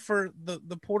fighting for the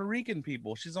Puerto Rican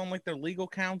people. She's on like their legal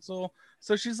council,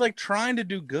 so she's like trying to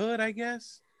do good, I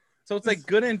guess. So it's like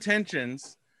good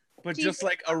intentions, but just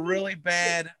like a really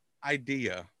bad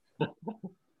idea.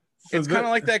 So It's kind of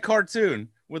like that cartoon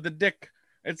with the dick.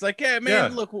 It's like, yeah,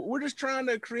 man, Yeah. look, we're just trying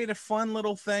to create a fun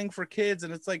little thing for kids,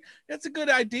 and it's like that's a good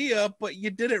idea, but you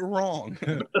did it wrong.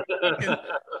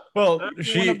 well,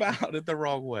 You went about it the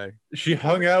wrong way. she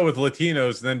hung out with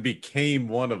Latinos and then became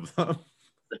one of them.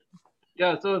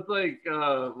 Yeah, so it's like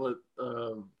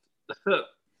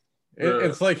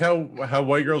It's like how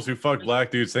white girls who fuck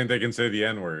black dudes think they can say the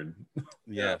N-word.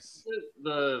 Yes.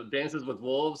 the Dances with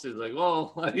Wolves. He's like,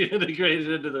 well, I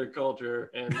integrated into their culture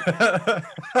and Yeah,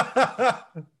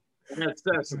 had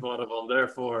sex with one of them.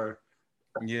 Therefore,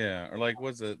 Yeah. Or like,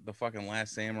 what's it? The fucking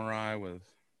Last Samurai with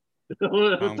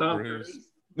Tom Tom Cruise.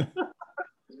 Cruise.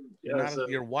 Yeah, so,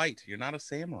 You're white. You're not a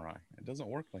samurai. It doesn't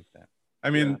work like that. I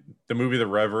mean, the movie The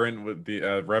Revenant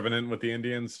with the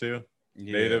Indians too,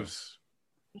 Yeah. natives.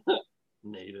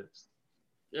 natives.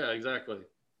 Yeah, exactly.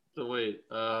 So wait,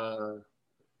 So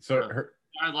her,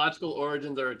 biological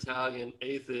origins are Italian,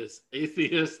 atheist,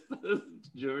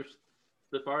 Jewish,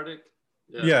 Sephardic.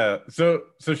 yeah. So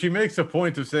she makes a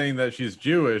point of saying that she's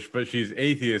Jewish, but she's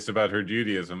atheist about her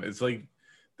Judaism. It's like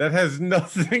that has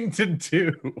nothing to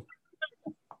do.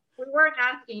 We weren't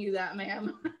asking you that,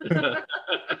 ma'am.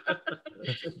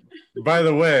 By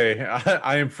the way,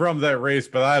 I am from that race,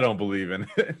 but I don't believe in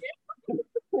it.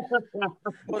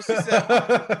 Well, she said,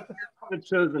 A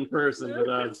chosen person,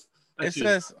 but it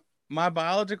says my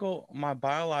biological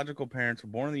parents were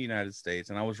born in the United States,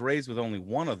 and I was raised with only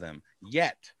one of them.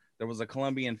 Yet there was a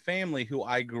Colombian family who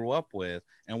I grew up with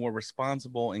and were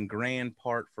responsible in grand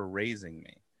part for raising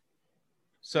me.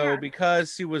 So Yeah.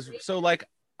 because she was so like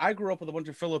I grew up with a bunch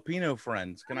of Filipino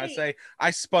friends. Can I Right. say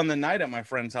I spun the night at my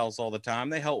friend's house all the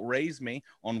time? They helped raise me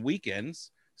on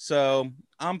weekends. So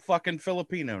I'm fucking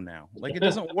Filipino now. Like, it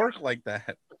doesn't work like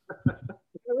that.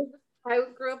 I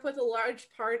grew up with a large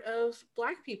part of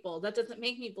black people. That doesn't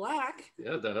make me black.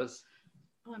 yeah, it does.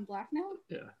 Oh, I'm black now?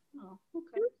 Yeah. Oh,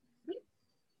 okay.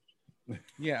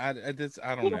 Yeah,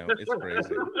 I don't know. It's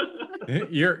crazy.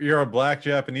 You're a black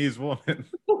Japanese woman.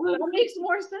 That makes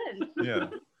more sense. Yeah.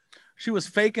 She was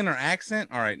faking her accent.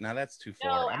 All right, now that's too No,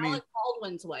 far. I mean, Alec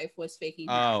Baldwin's wife was faking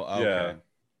that. oh, okay. Yeah.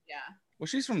 Yeah. Well,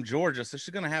 she's from Georgia, so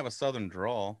she's gonna have a southern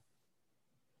drawl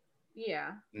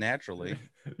Yeah. naturally.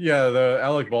 Yeah, the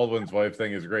Alec Baldwin's wife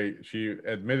thing is great. She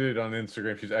admitted on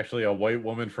Instagram she's actually a white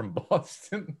woman from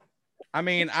Boston. I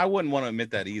mean, I wouldn't want to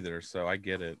admit that either, so I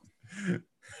get it.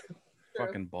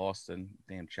 Fucking Boston,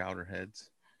 damn chowderheads.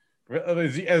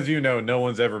 As you know, no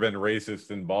one's ever been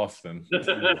racist in Boston.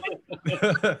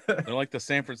 They're like the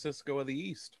San Francisco of the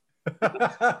East.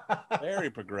 Very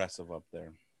progressive up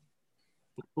there.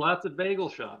 Lots of bagel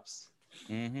shops.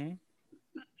 Mm-hmm.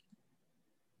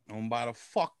 Owned by the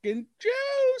fucking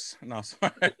Jews. No,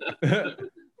 sorry.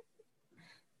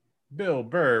 Bill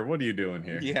Burr, what are you doing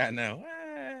here? Yeah, no.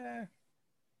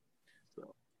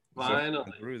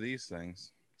 Finally. Through these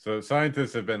things. So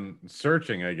scientists have been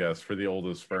searching, I guess, for the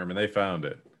oldest sperm, and they found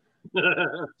it.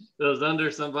 It was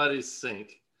under somebody's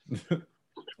sink. It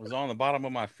was on the bottom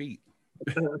of my feet.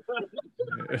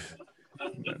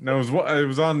 No, it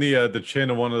was on the chin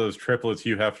of one of those triplets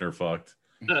Hugh Hefner fucked.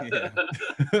 Yeah.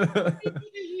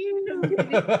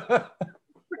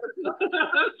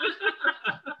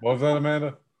 What was that,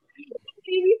 Amanda?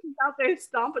 He's out there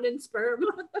stomping in sperm.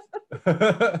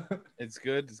 It's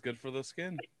good. It's good for the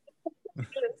skin.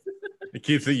 It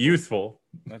keeps it youthful.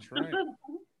 That's right.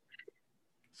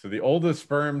 So the oldest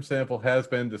sperm sample has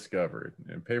been discovered.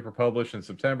 In a paper published in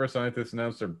September, scientists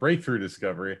announced their breakthrough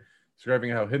discovery,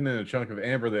 describing how hidden in a chunk of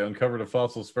amber they uncovered a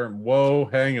fossil sperm. Whoa,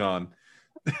 hang on.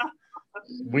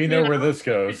 We know where this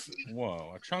goes.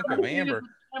 Whoa, a chunk of amber.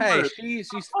 Hey, she's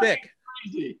thick.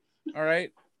 Crazy. All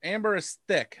right. Amber is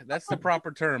thick. That's the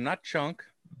proper term, not chunk.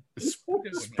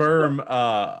 Sperm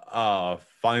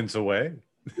finds a way.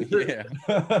 Yeah.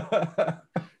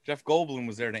 Jeff Goldblum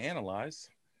was there to analyze.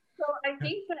 So I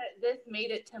think that this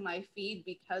made it to my feed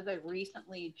because I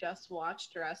recently just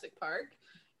watched Jurassic Park.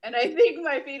 And I think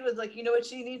my feed was like, you know what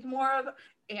she needs more of?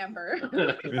 Amber.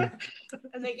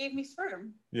 And they gave me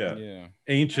sperm. Yeah.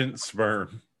 Ancient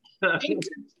sperm.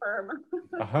 Ancient sperm.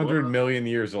 100 million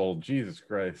years old. Jesus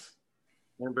Christ.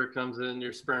 Amber comes in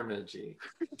your sperm energy.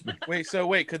 Wait,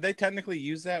 could they technically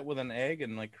use that with an egg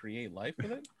and like create life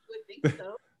with it? Would think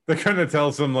so. They're going to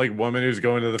tell some like woman who's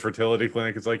going to the fertility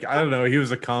clinic. It's like, I don't know, he was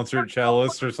a concert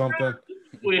cellist or something.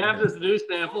 We have this new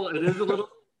sample. It is a little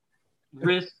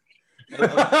risk.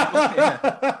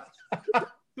 A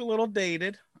little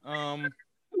dated. Yeah.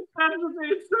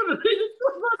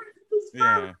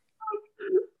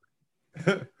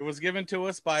 It was given to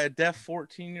us by a deaf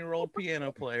 14-year-old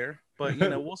piano player, but you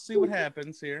know, we'll see what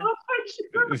happens here.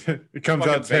 It comes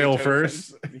Fucking out tail Beethoven.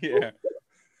 first. Yeah.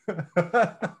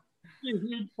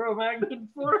 Huge pro-magnet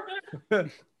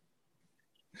forehead.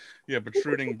 Yeah,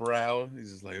 protruding brow.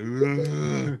 He's just like,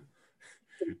 ugh.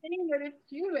 Saying that it's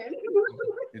human.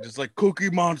 He's just like,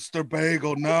 Cookie Monster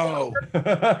bagel, no.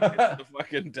 The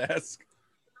fucking desk.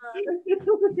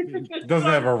 Doesn't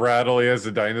have a rattle. He has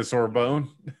a dinosaur bone.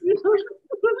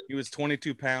 He was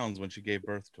 22 pounds when she gave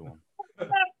birth to him.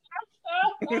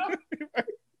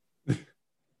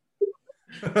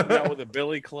 Not with a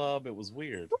billy club. It was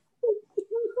weird.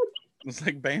 It was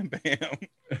like Bam Bam.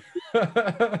 I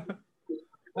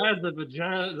had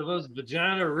the most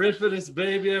vagina rippingest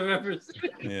baby I've ever seen.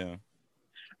 Yeah.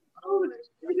 Oh my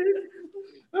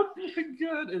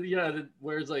god! And yeah, it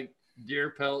wears like deer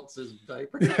pelts as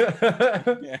diapers.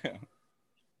 Yeah.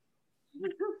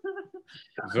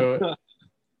 So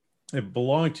it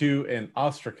belonged to an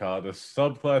ostracod, a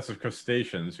subclass of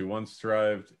crustaceans who once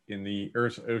thrived in the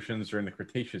Earth's oceans during the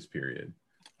Cretaceous period.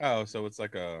 Oh, so it's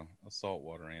like a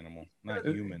saltwater animal, not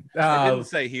human. It Ah. didn't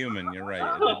say human. You're right.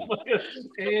 It Oh didn't.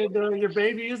 my god. And your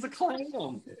baby is a clam.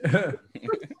 Clam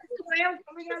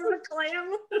coming out of a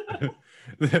clam.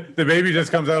 The baby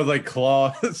just comes out with like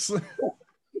claws.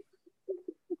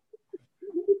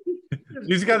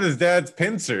 He's got his dad's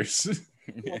pincers.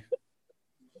 Yeah.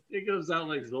 It goes out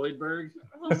like Zoidberg.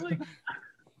 I was like,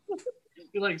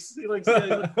 He likes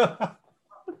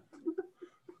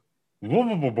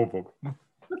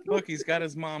Look, he's got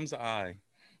his mom's eye.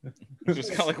 He's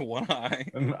just got like one eye.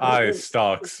 An eye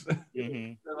stalks.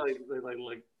 Mhm. they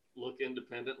look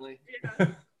independently. yeah.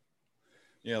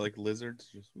 Yeah, like lizards.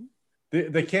 Just,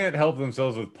 They can't help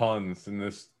themselves with puns, and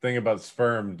this thing about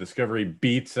sperm Discovery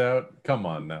beats out. Come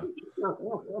on now.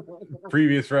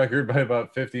 Previous record by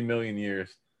about 50 million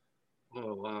years.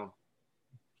 Oh wow.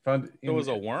 Found it in was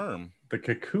a worm. the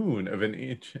cocoon of an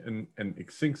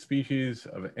extinct species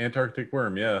of Antarctic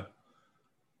worm. Yeah.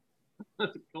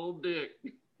 That's a cold dick.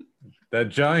 That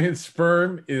giant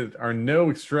sperm are no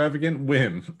extravagant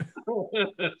whim.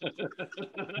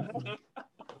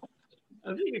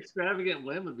 I think Extravagant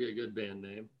Limb would be a good band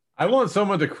name. I want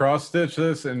someone to cross stitch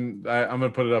this, and I'm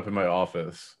going to put it up in my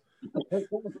office.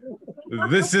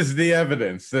 This is the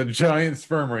evidence that giant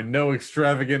sperm are no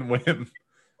extravagant whim.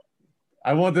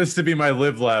 I want this to be my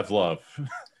live, laugh, love.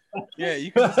 Yeah,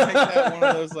 you can just make that one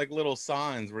of those like little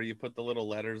signs where you put the little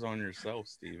letters on yourself,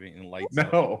 Stevie, and lights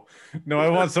up. No, I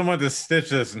want someone to stitch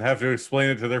this and have to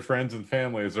explain it to their friends and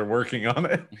family as they're working on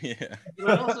it. Yeah.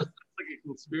 But also, it's like a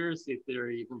conspiracy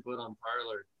theory you can put on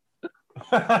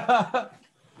Parlor.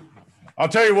 I'll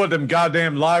tell you what them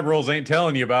goddamn liberals ain't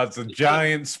telling you about. It's a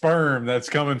giant sperm that's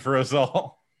coming for us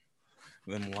all.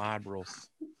 Them liberals.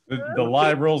 The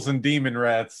liberals and demon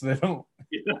rats. They don't.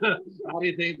 How do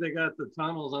you think they got the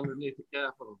tunnels underneath the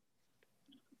Capitol?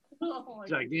 Oh my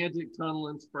Gigantic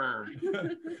tunneling sperm.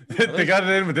 They got it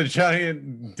in with the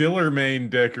giant Dillermain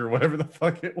dick or whatever the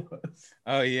fuck it was.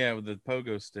 Oh yeah, with the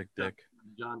pogo stick dick.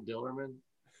 John Dillerman.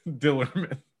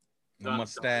 Dillerman.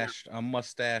 A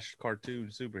mustached cartoon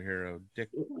superhero, dick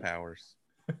powers.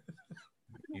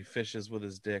 He fishes with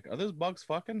his dick. Are those bugs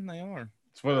fucking? They are.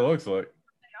 That's what it looks like.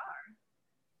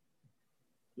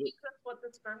 That's what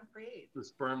the sperm creates. The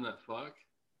sperm that fuck.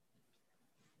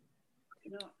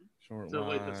 You know. Short So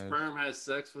wait, the lives. sperm has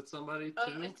sex with somebody Oh,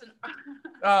 too? it's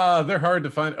an. They're hard to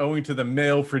find owing to the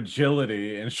male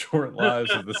fragility and short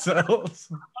lives of the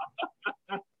cells.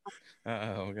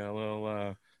 Uh-oh, we got a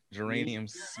little geranium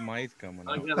smite coming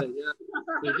I up. got it. Yeah.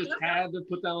 They just had to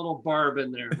put that little barb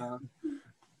in there, huh?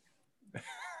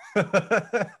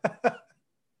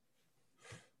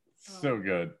 So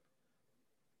good.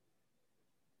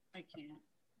 I can't.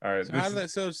 All right. So,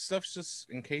 so stuff's just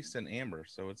encased in amber,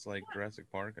 so it's like Jurassic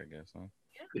Park, I guess, huh?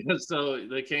 Yeah, so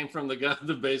they came from the guy,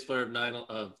 the bass player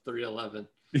of 311.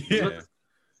 Yeah.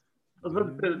 I was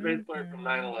about to say the bass player from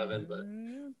 9/11,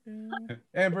 but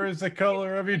Amber is the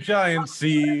color of your giant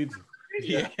seed.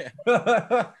 Yeah.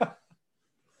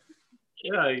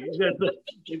 yeah,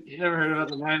 you never heard about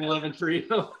the 9/11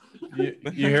 trio? You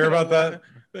hear about that?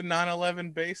 The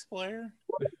 9/11 bass player?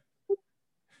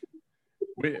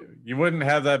 You wouldn't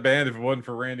have that band if it wasn't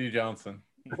for Randy Johnson.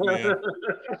 Yeah.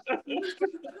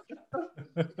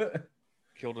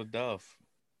 Killed a dove.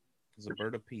 It was a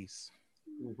bird of peace.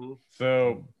 Mm-hmm.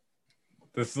 So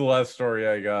this is the last story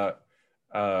I got.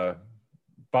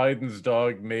 Biden's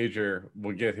dog Major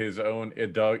will get his own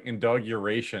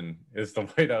inauguration as the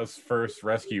White House first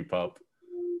rescue pup.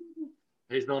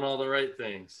 He's doing all the right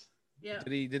things. Yeah.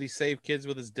 Did he save kids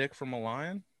with his dick from a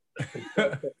lion?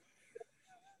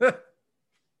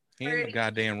 He ain't a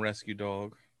goddamn rescue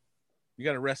dog. You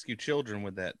got to rescue children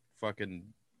with that fucking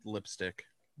lipstick.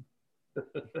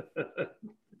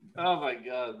 Oh my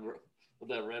god, with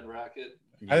that red rocket.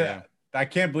 Yeah. I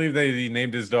can't believe he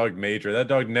named his dog Major. That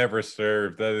dog never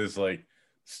served. That is like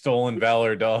stolen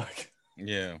valor dog.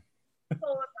 Yeah. $1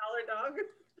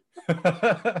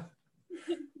 dog.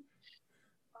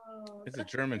 Oh, It's a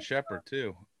German Shepherd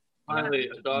too. Finally,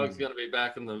 a dog's gonna be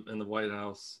back in the White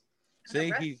House.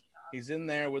 See, he's in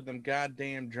there with them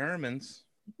goddamn Germans.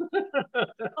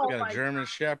 oh Got my a German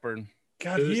Shepherd.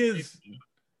 God,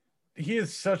 he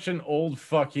is such an old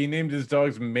fuck. He named his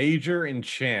dogs Major and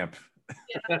Champ.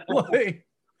 Yeah.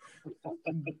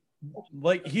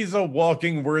 like he's a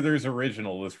walking Werther's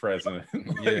original, this president.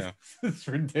 Yeah. It's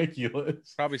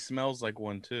ridiculous. Probably smells like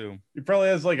one too. He probably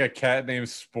has like a cat named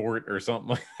Sport or something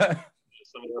like that.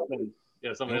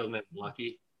 Somebody else named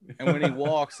Lucky. And when he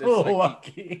walks, it's Oh, like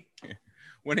Lucky.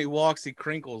 when he walks, he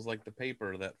crinkles like the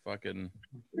paper that fucking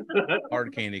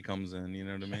hard candy comes in. You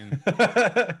know what I mean?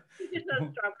 He just has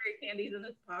strawberry candies in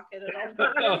his pocket at all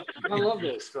times. I love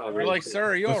those strawberries. We're like, sir,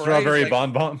 are you The all right? strawberry He's like,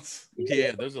 bonbons.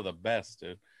 yeah, those are the best,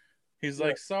 dude. He's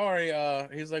like, sorry.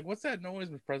 He's like, what's that noise,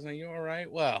 Mr. President? You all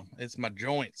right? Well, it's my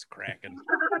joints cracking.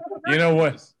 You know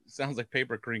what? Sounds like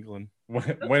paper crinkling.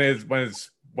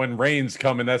 When rain's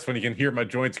coming, that's when you can hear my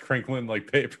joints crinkling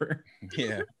like paper.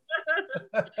 Yeah.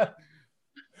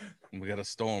 We got a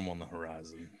storm on the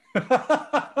horizon.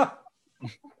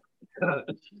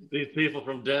 These people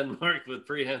from Denmark with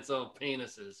prehensile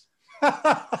penises.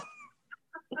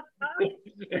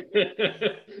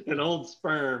 An old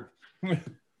sperm.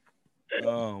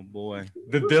 Oh boy.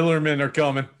 The Dillermen are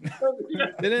coming.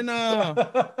 Didn't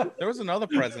there was another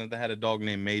president that had a dog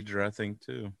named Major, I think,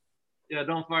 too. Yeah,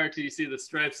 don't fire till you see the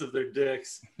stripes of their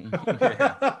dicks.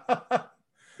 Yeah.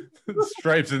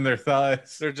 Stripes in their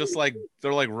thighs. They're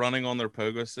like running on their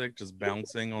pogo stick, just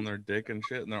bouncing on their dick and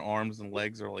shit, and their arms and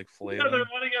legs are like Yeah, flailing. they're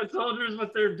running at soldiers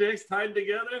with their dicks tied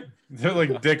together. They're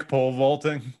like dick pole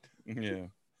vaulting. Yeah.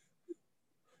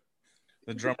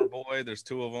 The drummer boy, there's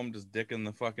two of them just dicking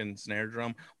the fucking snare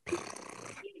drum. It's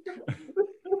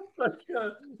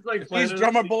like If these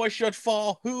drummer boys should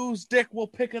fall, whose dick will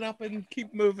pick it up and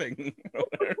keep moving?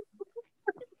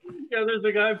 Yeah, there's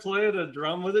a guy playing a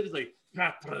drum with it. He's like,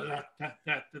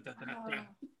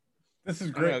 This is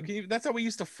I great. know, that's how we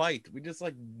used to fight. We just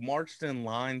like marched in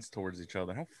lines towards each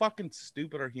other. How fucking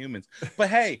stupid are humans? But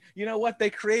hey, you know what? They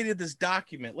created this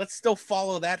document. Let's still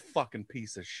follow that fucking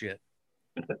piece of shit.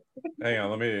 Hang on,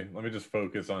 let me just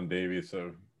focus on Davey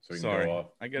so he can Sorry, go off.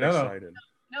 I get No, no. excited.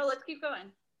 No, let's keep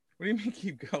going. What do you mean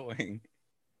keep going?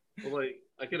 well, like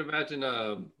I could imagine.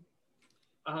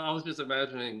 I was just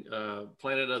imagining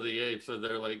Planet of the Apes, so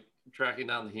they're like tracking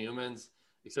down the humans,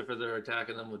 except for they're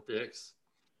attacking them with dicks.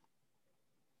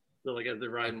 So like as they're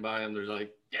riding by them, they're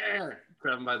like, yeah,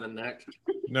 grab them by the neck.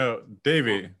 No,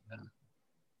 Davey.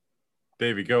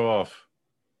 Davey, go off.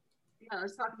 Yeah,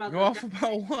 let's talk about Go off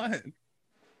about what?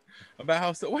 About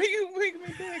how so? Why you making me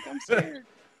think? I'm scared.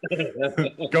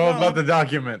 Go No. about the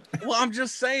document. Well, I'm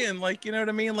just saying, like, you know what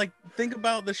I mean? Like, think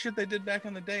about the shit they did back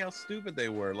in the day, how stupid they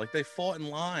were. Like, they fought in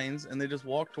lines and they just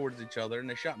walked towards each other and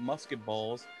they shot musket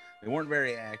balls. They weren't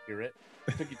very accurate.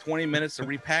 It took you 20 minutes to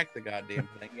repack the goddamn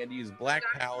thing. You had to use black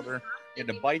powder. You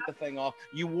had to bite the thing off.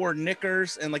 You wore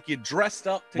knickers and, like, you dressed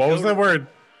up to What go was that word?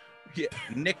 Yeah,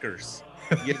 knickers.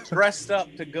 You dressed up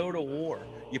to go to war.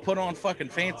 You put on fucking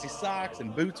fancy socks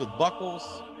and boots with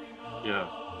buckles. Yeah.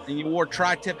 And you wore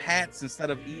tri-tip hats instead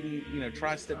of eating,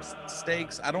 tri-tip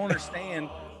steaks. I don't understand.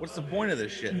 What's the point of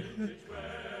this shit?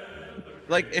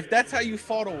 Like, if that's how you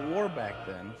fought a war back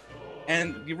then,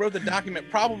 and you wrote the document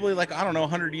probably, like, I don't know,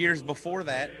 100 years before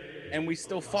that, and we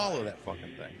still follow that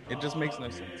fucking thing. It just makes no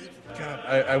sense. God,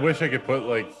 I wish I could put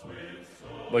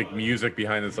like music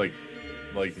behind this, like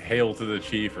 "Hail to the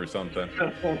Chief" or something.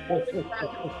 No,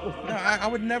 I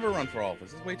would never run for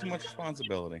office. It's way too much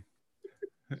responsibility.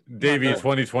 Davey,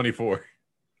 2024.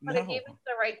 But it gave us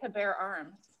the right to bear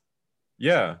arms.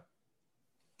 Yeah.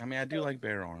 I mean, I do like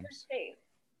bear arms. Safe.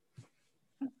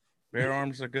 Bear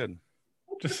arms are good.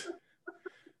 Just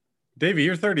Davey,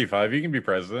 you're 35. You can be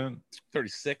president.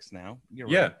 36 now. You're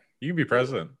Yeah, right. you can be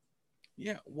president.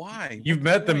 Yeah. Why? You've What's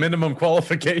met the point? minimum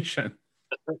qualification.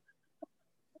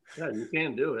 Yeah, you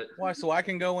can do it. Why? So I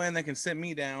can go in, they can sit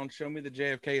me down, show me the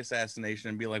JFK assassination,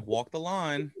 and be like, walk the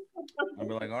line. I'll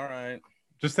be like, all right.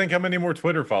 Just think how many more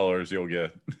Twitter followers you'll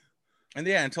get. And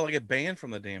yeah, until I get banned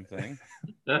from the damn thing.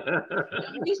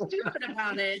 Be stupid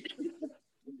about it.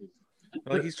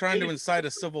 Like, he's trying to incite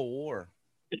a civil war.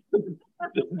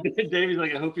 Davey's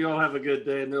like, I hope you all have a good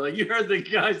day. And they're like, you heard the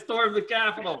guy storm the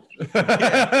Capitol.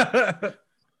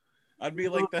 I'd be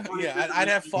like I'd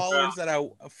have followers that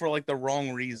for like the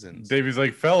wrong reasons. Davey's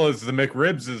like, fellas, the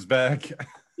McRibs is back.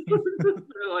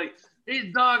 They're like,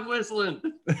 he's dog whistling.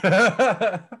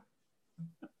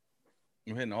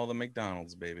 I'm hitting all the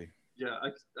McDonald's, baby. Yeah,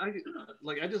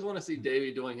 I just want to see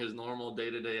Davey doing his normal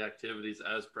day-to-day activities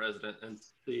as president and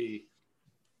see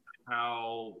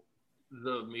how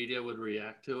the media would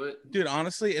react to it. Dude,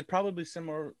 honestly, it'd probably be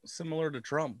similar to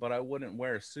Trump, but I wouldn't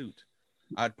wear a suit.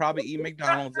 I'd probably eat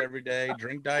McDonald's every day,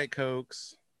 drink Diet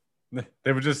Cokes.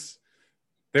 They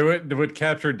would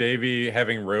capture Davey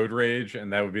having road rage,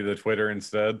 and that would be the Twitter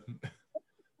instead.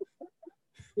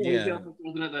 He's the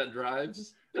president that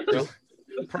drives.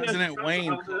 President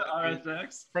Wayne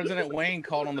RSX. President Wayne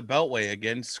called on the Beltway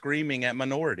again, screaming at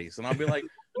minorities, and I'll be like,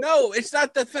 no, it's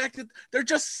not the fact that they're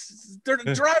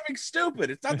driving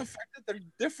stupid. It's not the fact that they're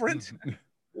different.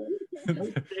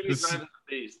 Davey's driving the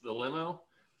beast, the limo.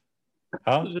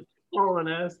 Huh? Hauling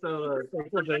ass to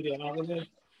the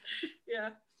Yeah.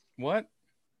 What?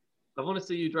 I want to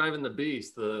see you driving the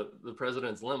beast, the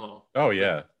president's limo. Oh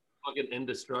yeah. Fucking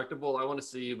indestructible. I want to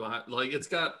see you behind. Like, it's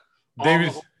got all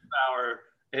David's the power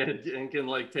and can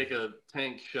like take a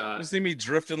tank shot. You see me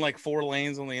drifting like 4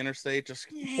 lanes on the interstate.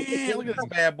 Just look at this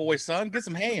bad boy, son. Get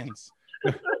some hands.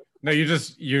 No,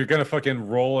 you're gonna fucking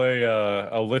roll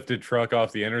a lifted truck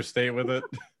off the interstate with it.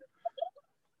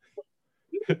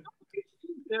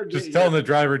 Just telling the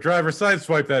driver,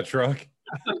 sideswipe that truck.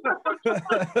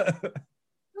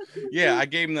 Yeah, I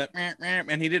gave him the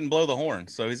and he didn't blow the horn,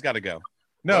 so he's got to go.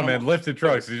 No, man, lifted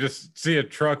trucks. You just see a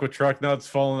truck with truck nuts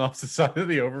falling off the side of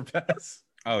the overpass.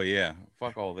 Oh yeah,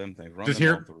 fuck all them things. Run Just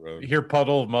them off the road. hear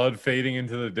puddle of mud fading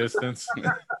into the distance.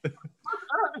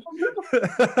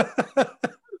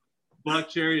 Buck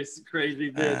Cherry's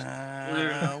crazy bitch.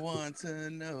 I want to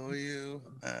know you.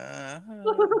 It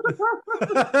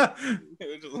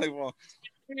was just like, well,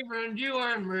 Even you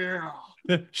and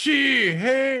me. She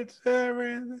hates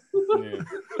everything. yeah.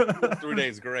 3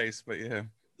 days grace, but yeah.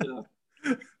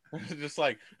 Just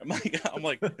like I'm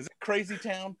like, is it Crazy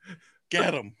Town?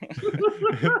 Get him.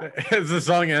 As the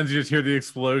song ends, you just hear the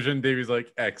explosion. Davey's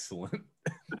like, excellent.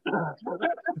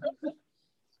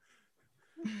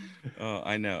 Oh,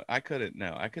 I know. I couldn't.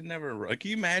 No, I could never.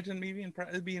 Can you imagine me being?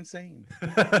 It'd be insane.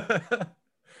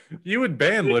 You would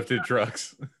ban lifted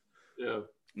trucks. Yeah.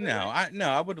 No,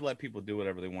 I would let people do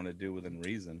whatever they want to do within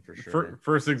reason, for sure.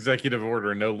 First executive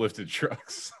order: no lifted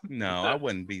trucks. No, I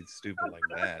wouldn't be stupid like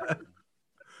that.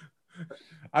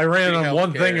 I ran Free on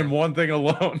one thing healthcare. and one thing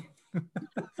alone.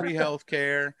 Free health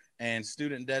care and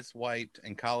student debt's wiped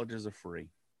and colleges are free.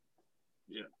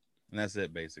 Yeah. And that's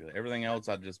it, basically. Everything else,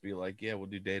 I'd just be like, yeah, we'll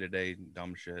do day-to-day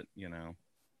dumb shit, you know.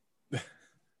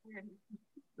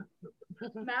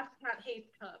 Mascot hates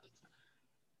cups.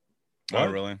 Oh,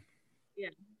 What? really?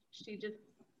 She just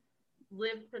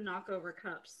lives to knock over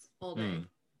cups all day. Hmm.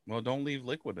 Well, don't leave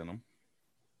liquid in them.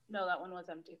 No, that one was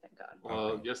empty. Thank God.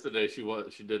 Well, yesterday she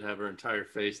did have her entire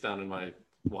face down in my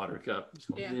water cup.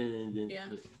 Yeah. Yeah.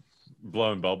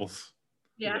 Blowing bubbles.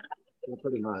 Yeah. Yeah,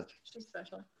 pretty much. She's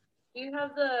special. Do you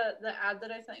have the ad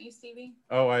that I sent you, Stevie?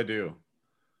 Oh, I do.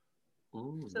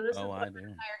 Ooh. So this is Oh, what I Matt do. and I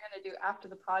are going to do after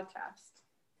the podcast.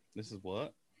 This is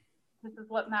what? This is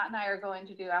what Matt and I are going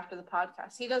to do after the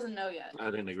podcast. He doesn't know yet. I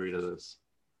didn't agree to this.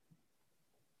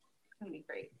 It's going to be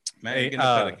great. Matt, Hey, you're getting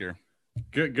a pedicure.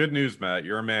 Good news, Matt.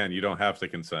 You're a man. You don't have to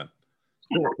consent.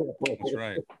 That's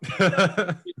right.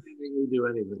 We do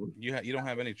anything. You don't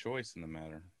have any choice in the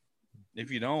matter.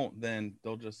 If you don't, then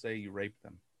they'll just say you raped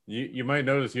them. You might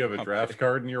notice you have a draft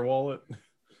card in your wallet.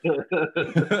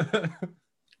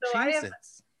 So I am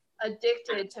Jesus.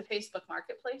 addicted to Facebook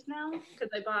Marketplace now because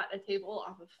I bought a table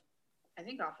off of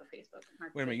Facebook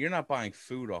Marketplace. Wait a minute, you're not buying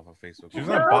food off of Facebook. She's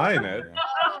are not you? buying it.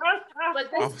 But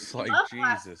I this was like, came up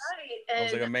last Jesus. night, I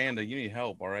was like, and Amanda, you need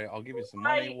help, all right? I'll give you some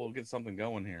money. Right. We'll get something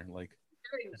going here. Like,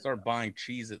 start buying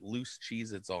loose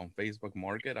Cheez-Its on Facebook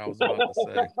Market. I was about to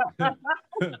say.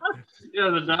 Yeah,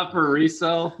 they're not for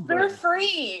resale. they're But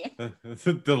free.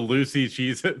 The Lucy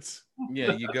Cheez-Its.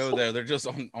 Yeah, you go there. They're just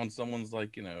on someone's,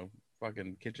 like,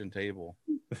 fucking kitchen table.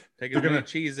 Take as They're many gonna-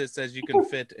 Cheez-Its says you can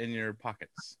fit in your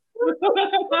pockets.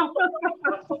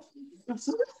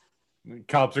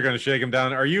 Cops are gonna shake him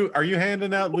down. Are you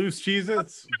handing out loose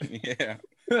Cheez-Its? Yeah.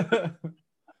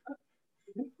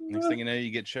 Next thing you know, you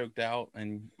get choked out,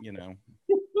 and oh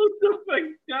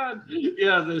my god!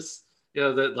 Yeah,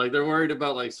 that like they're worried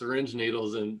about like syringe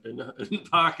needles in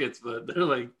pockets, but they're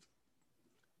like,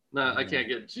 nah, I can't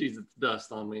get cheese. It's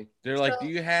dust on me. they're like, So- "Do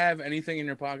you have anything in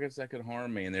your pockets that could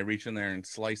harm me?" And they reach in there and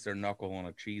slice their knuckle on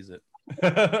a Cheez-It.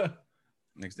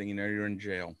 Next thing you know, you're in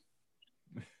jail.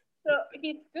 So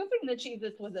he's scooping the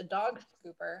Cheez-Its with a dog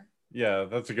scooper. Yeah,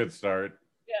 that's a good start.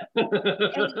 You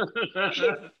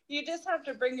just have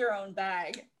to bring your own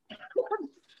bag.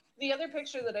 The other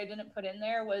picture that I didn't put in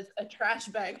there was a trash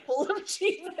bag full of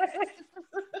Cheez-Its.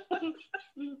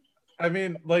 I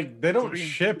mean, like they don't Three-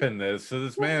 ship in this, so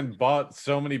this man bought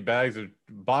so many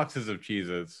boxes of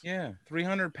Cheez-Its. Yeah,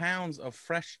 300 pounds of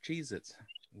fresh Cheez-Its.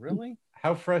 Really?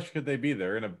 How fresh could they be?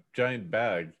 They're in a giant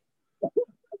bag.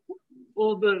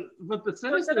 Well, but the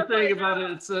sinister gonna thing find about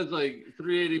out. it said like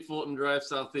 380 Fulton Drive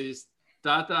Southeast ...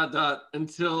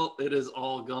 until it is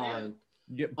all gone.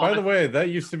 Yeah, by the way, that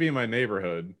used to be my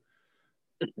neighborhood.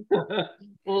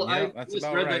 Well, Yeah, I that's just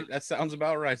about read right. That sounds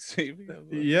about right, Steve.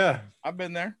 Yeah. I've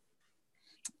been there.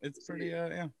 It's pretty,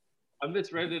 yeah. I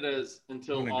misread it as I'm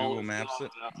until gonna all Google is Maps gone.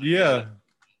 it. Yeah.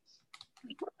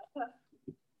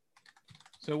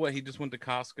 So what? He just went to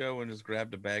Costco and just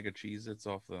grabbed a bag of Cheez-Its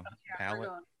off the We're pallet.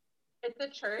 going. It's a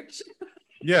church,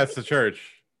 Yeah, it's the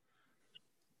church.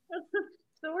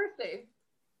 so we're safe.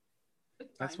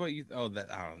 It's That's fine. what you. Oh,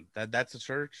 that's a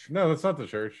church. No, that's not the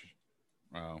church.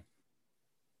 Oh,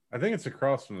 I think it's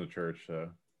across from the church, though.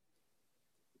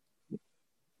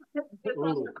 It's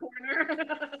on the corner.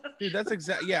 dude, that's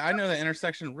exact. Yeah, I know that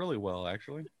intersection really well,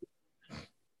 actually.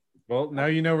 Well, now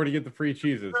you know where to get the free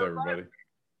Cheez-Its, everybody.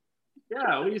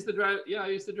 Yeah, I used to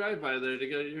drive by there to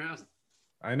go to your house.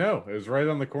 I know. It was right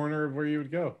on the corner of where you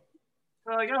would go.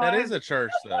 I'm like, oh, That is a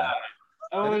church, though. I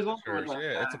That always is a wanted church. one like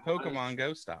Yeah, it's a that. Pokemon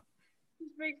Go stop. This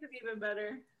makes it even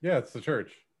better. Yeah, it's the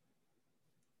church.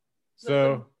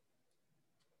 So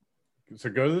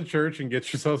go to the church and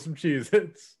get yourself some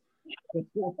Cheez-Its. It's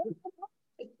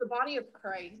the body of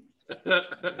Christ. It's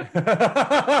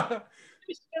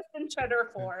It's just in cheddar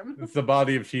form. the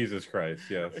body of Jesus Christ,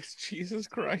 yes. It's Jesus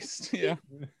Christ. Yeah,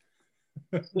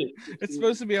 it's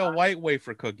supposed to be a white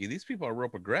wafer cookie. These people are real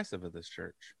progressive at this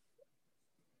church.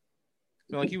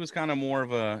 So like he was kind of more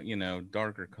of a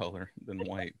darker color than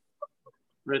white.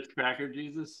 Ritz Cracker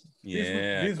Jesus.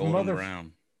 Yeah, these golden mother-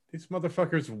 brown. These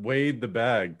motherfuckers weighed the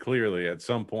bag clearly at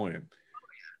some point.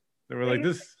 They were like,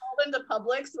 this. Called into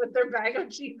Publix with their bag of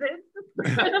Cheez-Its.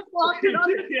 Walked it on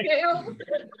the scale.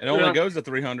 It only Yeah. goes to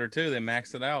 300 too. They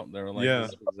maxed it out. They were like, Yeah.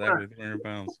 this is exactly 300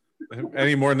 pounds.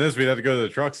 Any more than this, we'd have to go to the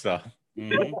truck stop.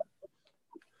 Mhm.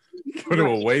 Go to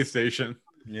a weigh station.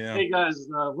 Yeah. Hey guys,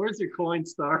 where's your coin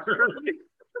star?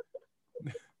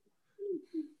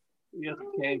 You got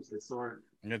the change to sort.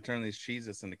 I'm gonna turn these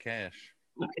Cheez-Its into cash.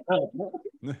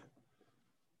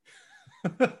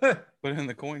 Put it in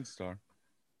the coin star.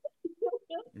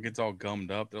 It gets all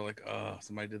gummed up. They're like, oh,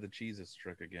 somebody did the Cheez-Its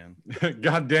trick again.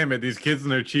 God damn it, these kids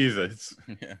and their Cheez-Its.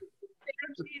 Yeah.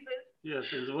 Cheez-Its. Yes,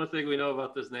 there's one thing we know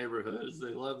about this neighborhood is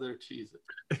they love their cheese.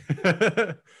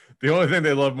 The only thing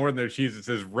they love more than their Cheez-Its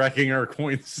is wrecking our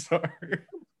coin star.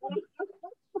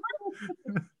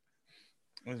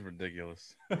 It was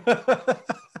ridiculous.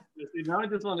 It's Dude, now I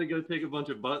just want to go take a bunch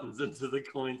of buttons into the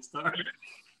Coinstar.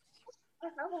 I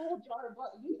have a whole jar of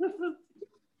buttons.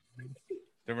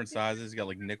 Different sizes. You got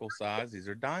like nickel size. These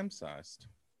are dime sized.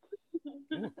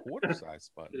 Ooh, a quarter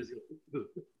size button.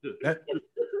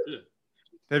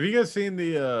 Have you guys seen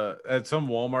the at some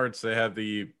Walmarts they have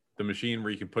the machine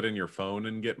where you can put in your phone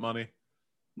and get money?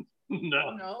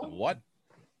 No. No. What?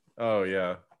 Oh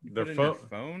yeah, You their put in your phone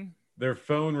phone, their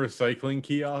phone recycling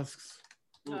kiosks.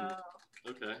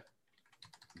 Okay.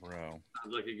 bro.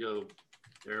 Sounds like it go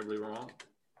terribly wrong.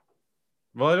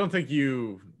 Well, I don't think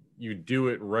you do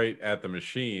it right at the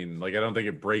machine. Like I don't think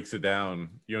it breaks it down.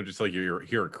 You know, just like you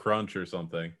hear a crunch or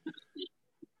something.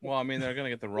 Well, I mean, they're gonna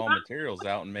get the raw materials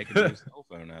out and make a new cell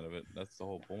phone out of it. That's the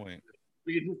whole point.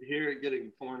 We can just hear it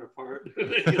getting torn apart.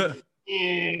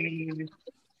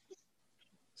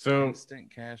 So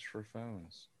Instant cash for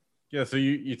phones. yeah, so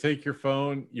you take your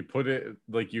phone, you put it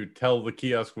like you tell the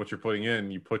kiosk what you're putting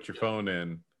in, you put your phone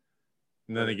in,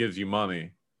 and then it gives you money.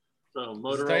 So Does it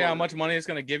Motorola. tell you how much money it's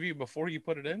gonna give you before you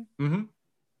put it in? Mm-hmm.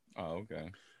 Oh,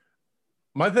 okay.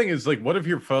 My thing is like, what if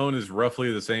your phone is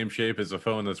roughly the same shape as a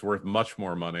phone that's worth much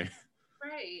more money?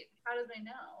 Right. How do they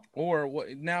know? Or what?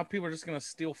 Now people are just gonna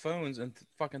steal phones and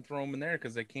fucking throw them in there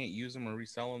because they can't use them or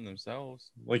resell them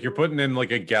themselves. Like you're putting in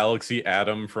like a Galaxy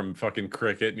Atom from fucking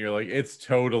Cricket, and you're like, it's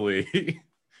totally, it's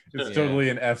Yeah. totally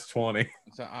an S20.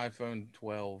 It's an iPhone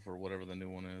 12 or whatever the new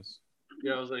one is.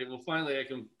 Yeah, I was like, well, finally I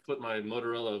can put my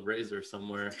Motorola Razr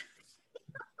somewhere.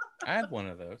 I had one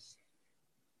of those.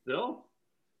 Still?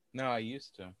 No, I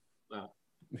used to.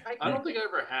 I don't think I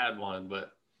ever had one,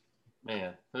 but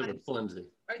man, they were flimsy.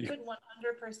 I could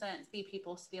 100% see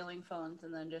people stealing phones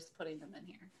and then just putting them in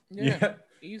here. Yeah,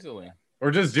 easily.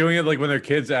 Or just doing it like when their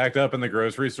kids act up in the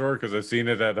grocery store, because I've seen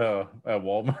it at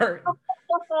Walmart.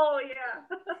 Oh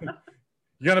yeah.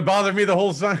 You're gonna bother me the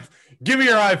whole time. Give me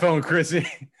your iPhone, Chrissy.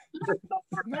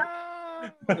 No.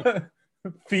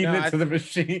 Feeding No, it to the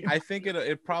machine. I think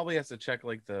it probably has to check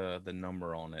like the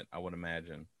number on it. I would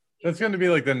imagine. That's going to be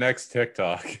like the next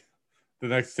TikTok. The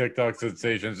next TikTok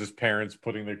sensation is just parents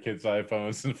putting their kids'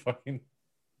 iPhones and fucking.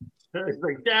 It's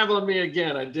like, dab on me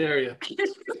again, I dare you.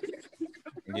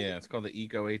 Yeah, it's called the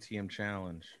Eco ATM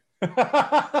Challenge.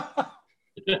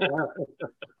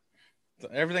 So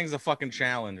everything's a fucking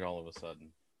challenge all of a sudden,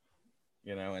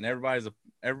 you know, and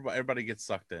everybody gets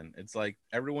sucked in. It's like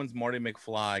everyone's Marty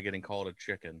McFly getting called a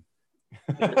chicken.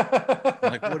 I'm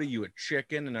like, what are you, a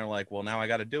chicken? And they're like, well, now I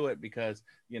got to do it because,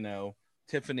 you know,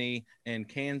 Tiffany in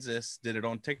Kansas did it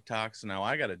on TikTok, so now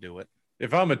I got to do it.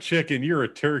 If I'm a chicken, you're a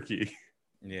turkey.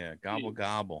 Yeah, gobble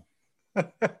gobble.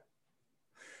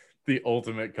 The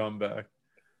ultimate comeback.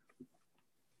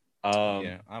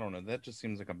 Yeah, I don't know. That just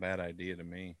seems like a bad idea to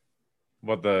me.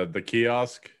 What, the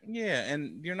kiosk? Yeah,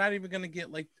 and you're not even gonna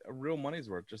get like a real money's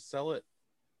worth. Just sell it,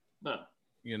 No.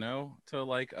 you know, to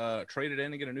like trade it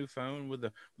in and get a new phone. With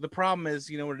the problem is,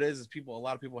 you know what it is a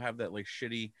lot of people have that like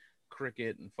shitty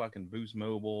Cricket and fucking Boost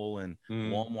Mobile and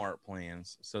Walmart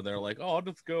plans. So they're like, oh, I'll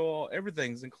just go.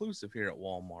 Everything's inclusive here at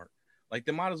Walmart. Like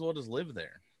they might as well just live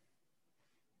there.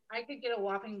 I could get a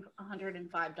whopping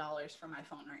 $105 for my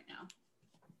phone right now.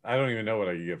 I don't even know what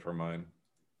I could get for mine.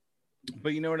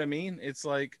 But you know what I mean? It's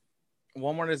like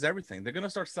Walmart is everything. They're gonna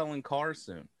start selling cars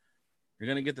soon. You're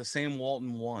gonna get the same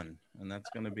Walton One, and that's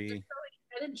gonna be They're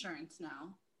selling pet insurance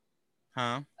now.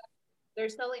 huh? They're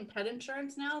selling pet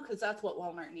insurance now because that's what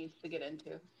Walmart needs to get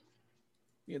into.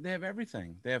 Yeah, they have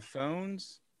everything. They have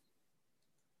phones,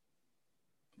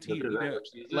 Look at that,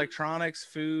 use it. electronics,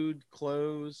 food,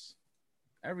 clothes,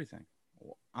 everything.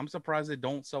 I'm surprised they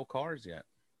don't sell cars yet.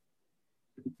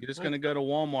 You're just gonna go to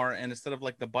Walmart, and instead of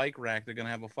like the bike rack, they're gonna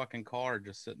have a fucking car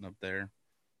just sitting up there.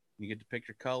 You get to pick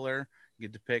your color. You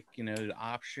get to pick, you know, the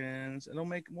options, and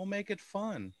we'll make it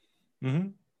fun. Mm-hmm.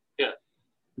 Yeah.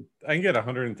 I can get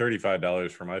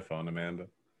 $135 for my phone, Amanda.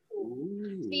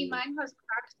 Ooh. See, mine has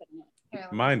cracks in it. Here,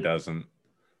 let me Mine see. doesn't.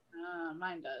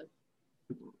 Mine does.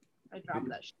 I drop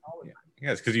that shit all the time.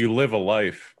 Yes, because you live a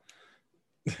life.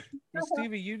 Well,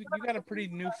 Stevie, you got a pretty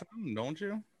new phone, don't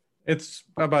you? It's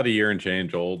about a year and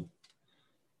change old.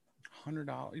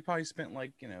 $100. You probably spent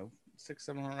like, you know,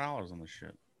 $600-700 on this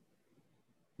shit.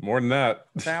 More than that.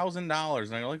 $1,000, and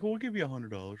they're like, "Well, we'll give you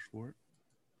 $100 for it."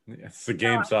 Yeah, it's the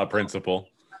GameStop principle.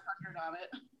 100 on it.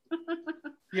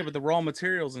 Yeah, but the raw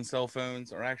materials in cell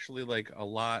phones are actually like a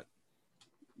lot,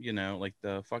 you know, like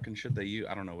the fucking shit they use.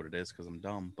 I don't know what it is because I'm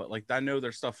dumb, but like I know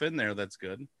there's stuff in there that's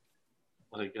good,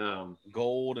 Like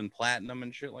gold and platinum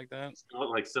and shit like that.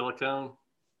 like silicone.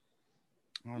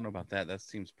 I don't know about that. That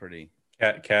seems pretty.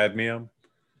 Cadmium,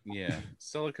 Yeah,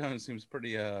 silicone seems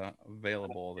pretty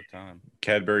available all the time.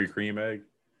 Cadbury cream egg.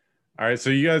 All right, so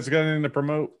you guys got anything to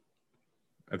promote?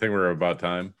 I think we're about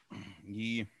time.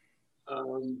 Yeah. I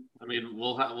mean,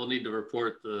 we'll need to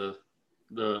report the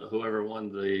whoever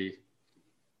won the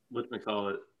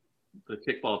whatchamacallit, the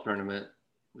kickball tournament,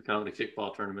 the comedy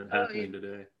kickball tournament happening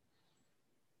today.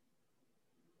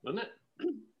 Wasn't it?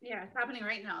 Yeah, it's happening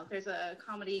right now. There's a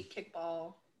comedy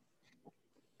kickball.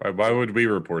 Why would we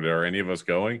report it? Are any of us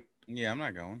going? Yeah, I'm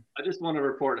not going. I just want to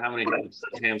report how many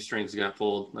hamstrings got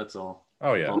pulled. That's all.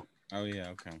 Oh yeah. Oh yeah,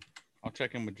 okay. I'll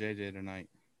check in with JJ tonight.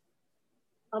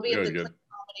 I'll be at the Good.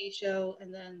 comedy show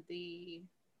and then the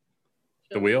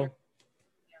Wheel?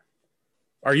 Yeah.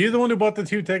 Are you the one who bought the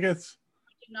 2 tickets?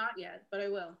 Not yet, but I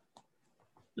will.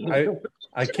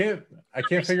 I can't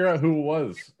figure out who it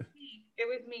was. It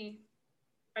was me.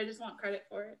 I just want credit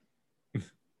for it.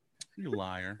 You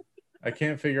liar. I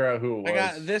can't figure out who it was. I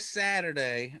got this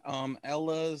Saturday,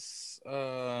 Ella's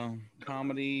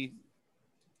comedy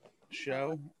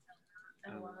show.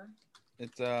 Ella.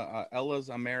 It's Ella's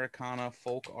Americana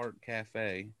Folk Art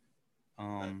Cafe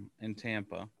in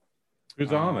Tampa.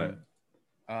 Who's on it?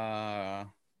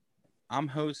 I'm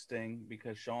hosting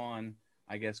because Sean,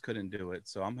 I guess, couldn't do it.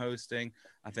 So I'm hosting.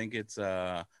 I think it's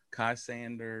Kai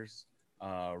Sanders,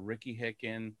 Ricky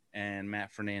Hicken, and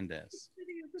Matt Fernandez.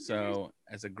 So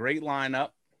it's a great lineup.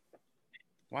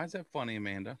 Why is that funny,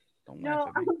 Amanda? Don't laugh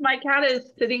No, at me. my cat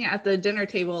is sitting at the dinner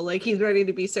table like he's ready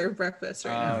to be served breakfast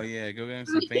right now. Oh yeah, go get him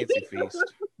some Fancy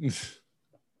Feast.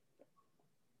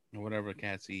 Or whatever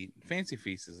cats eat. Fancy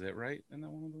Feast is it, right? Isn't that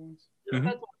one of the ones? Mhm.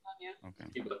 That's one, yeah. Okay.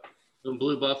 Some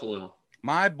Blue Buffalo.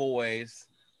 My boys,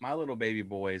 my little baby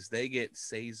boys, they get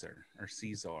Caesar.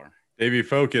 Baby,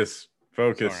 focus.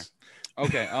 Sorry.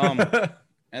 Okay.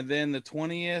 And then the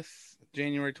 20th,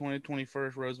 January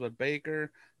 21st, Rosebud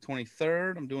Baker.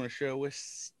 23rd, I'm doing a show with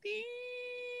Stevie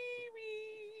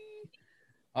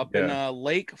up in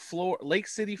Lake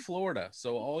City, Florida.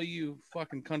 So all you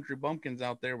fucking country bumpkins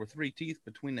out there with 3 teeth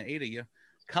between the 8 of you,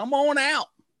 come on out.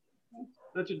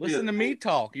 Listen to me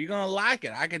talk. You're gonna like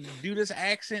it. I can do this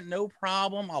accent, no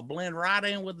problem. I'll blend right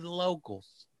in with the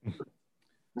locals.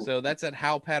 So that's at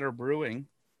Hal Patter Brewing.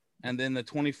 And then the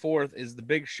 24th is the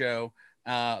big show,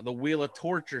 the Wheel of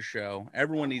Torture show.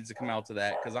 Everyone needs to come out to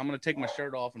that because I'm going to take my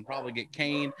shirt off and probably get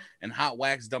caned and hot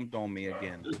wax dumped on me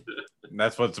again.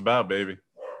 That's what it's about, baby.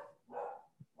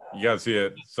 You got to see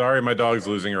it. Sorry, my dog's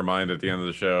losing her mind at the end of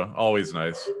the show. Always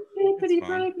nice.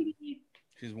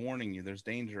 She's warning you. There's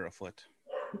danger afoot.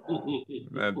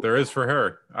 There is for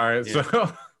her. All right, Yeah.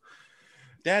 so.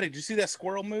 Daddy, did you see that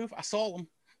squirrel move? I saw him.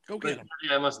 Go get him.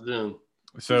 Yeah, I must do.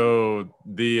 So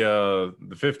the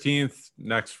 15th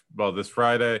this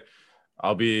Friday,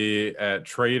 I'll be at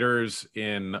Traders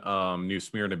in New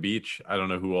Smyrna Beach. I don't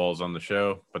know who all's on the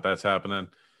show, but that's happening.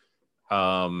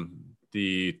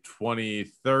 The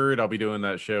 23rd, I'll be doing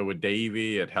that show with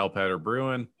Davey at Hal Patter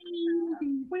Brewing.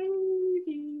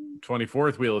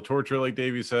 24th, Wheel of Torture, like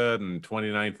Davey said, and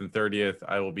 29th and 30th,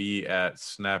 I will be at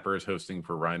Snappers hosting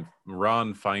for Ron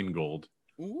Feingold.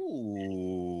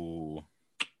 Ooh.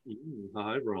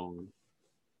 Hi, Ron.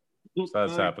 So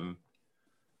that's happening.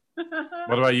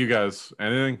 What about you guys?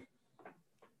 Anything?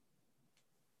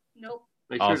 Nope.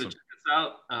 Make sure to check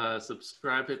us out.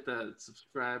 Subscribe, hit that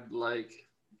subscribe, like.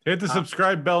 Hit the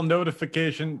subscribe bell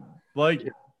notification,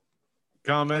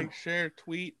 comment. Like, share,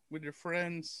 tweet with your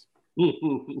friends.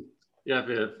 Yeah,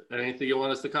 if anything you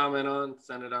want us to comment on,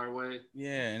 send it our way. Yeah,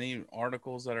 any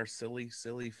articles that are silly,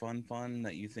 fun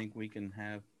that you think we can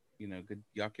have, good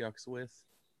yucks with,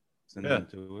 send them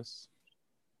to us.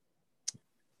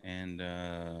 And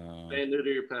stay new to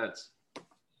your pets.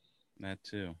 That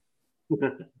too. All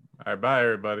right, bye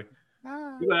everybody.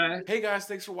 Bye. Hey guys,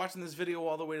 thanks for watching this video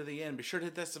all the way to the end. Be sure to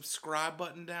hit that subscribe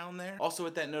button down there. Also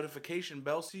hit that notification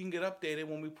bell so you can get updated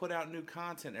when we put out new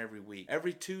content every week.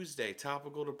 Every Tuesday,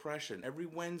 Topical Depression. Every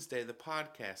Wednesday, the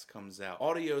podcast comes out.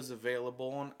 Audio is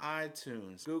available on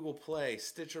iTunes, Google Play,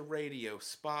 Stitcher Radio,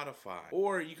 Spotify.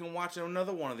 Or you can watch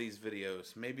another one of these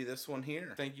videos. Maybe this one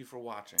here. Thank you for watching.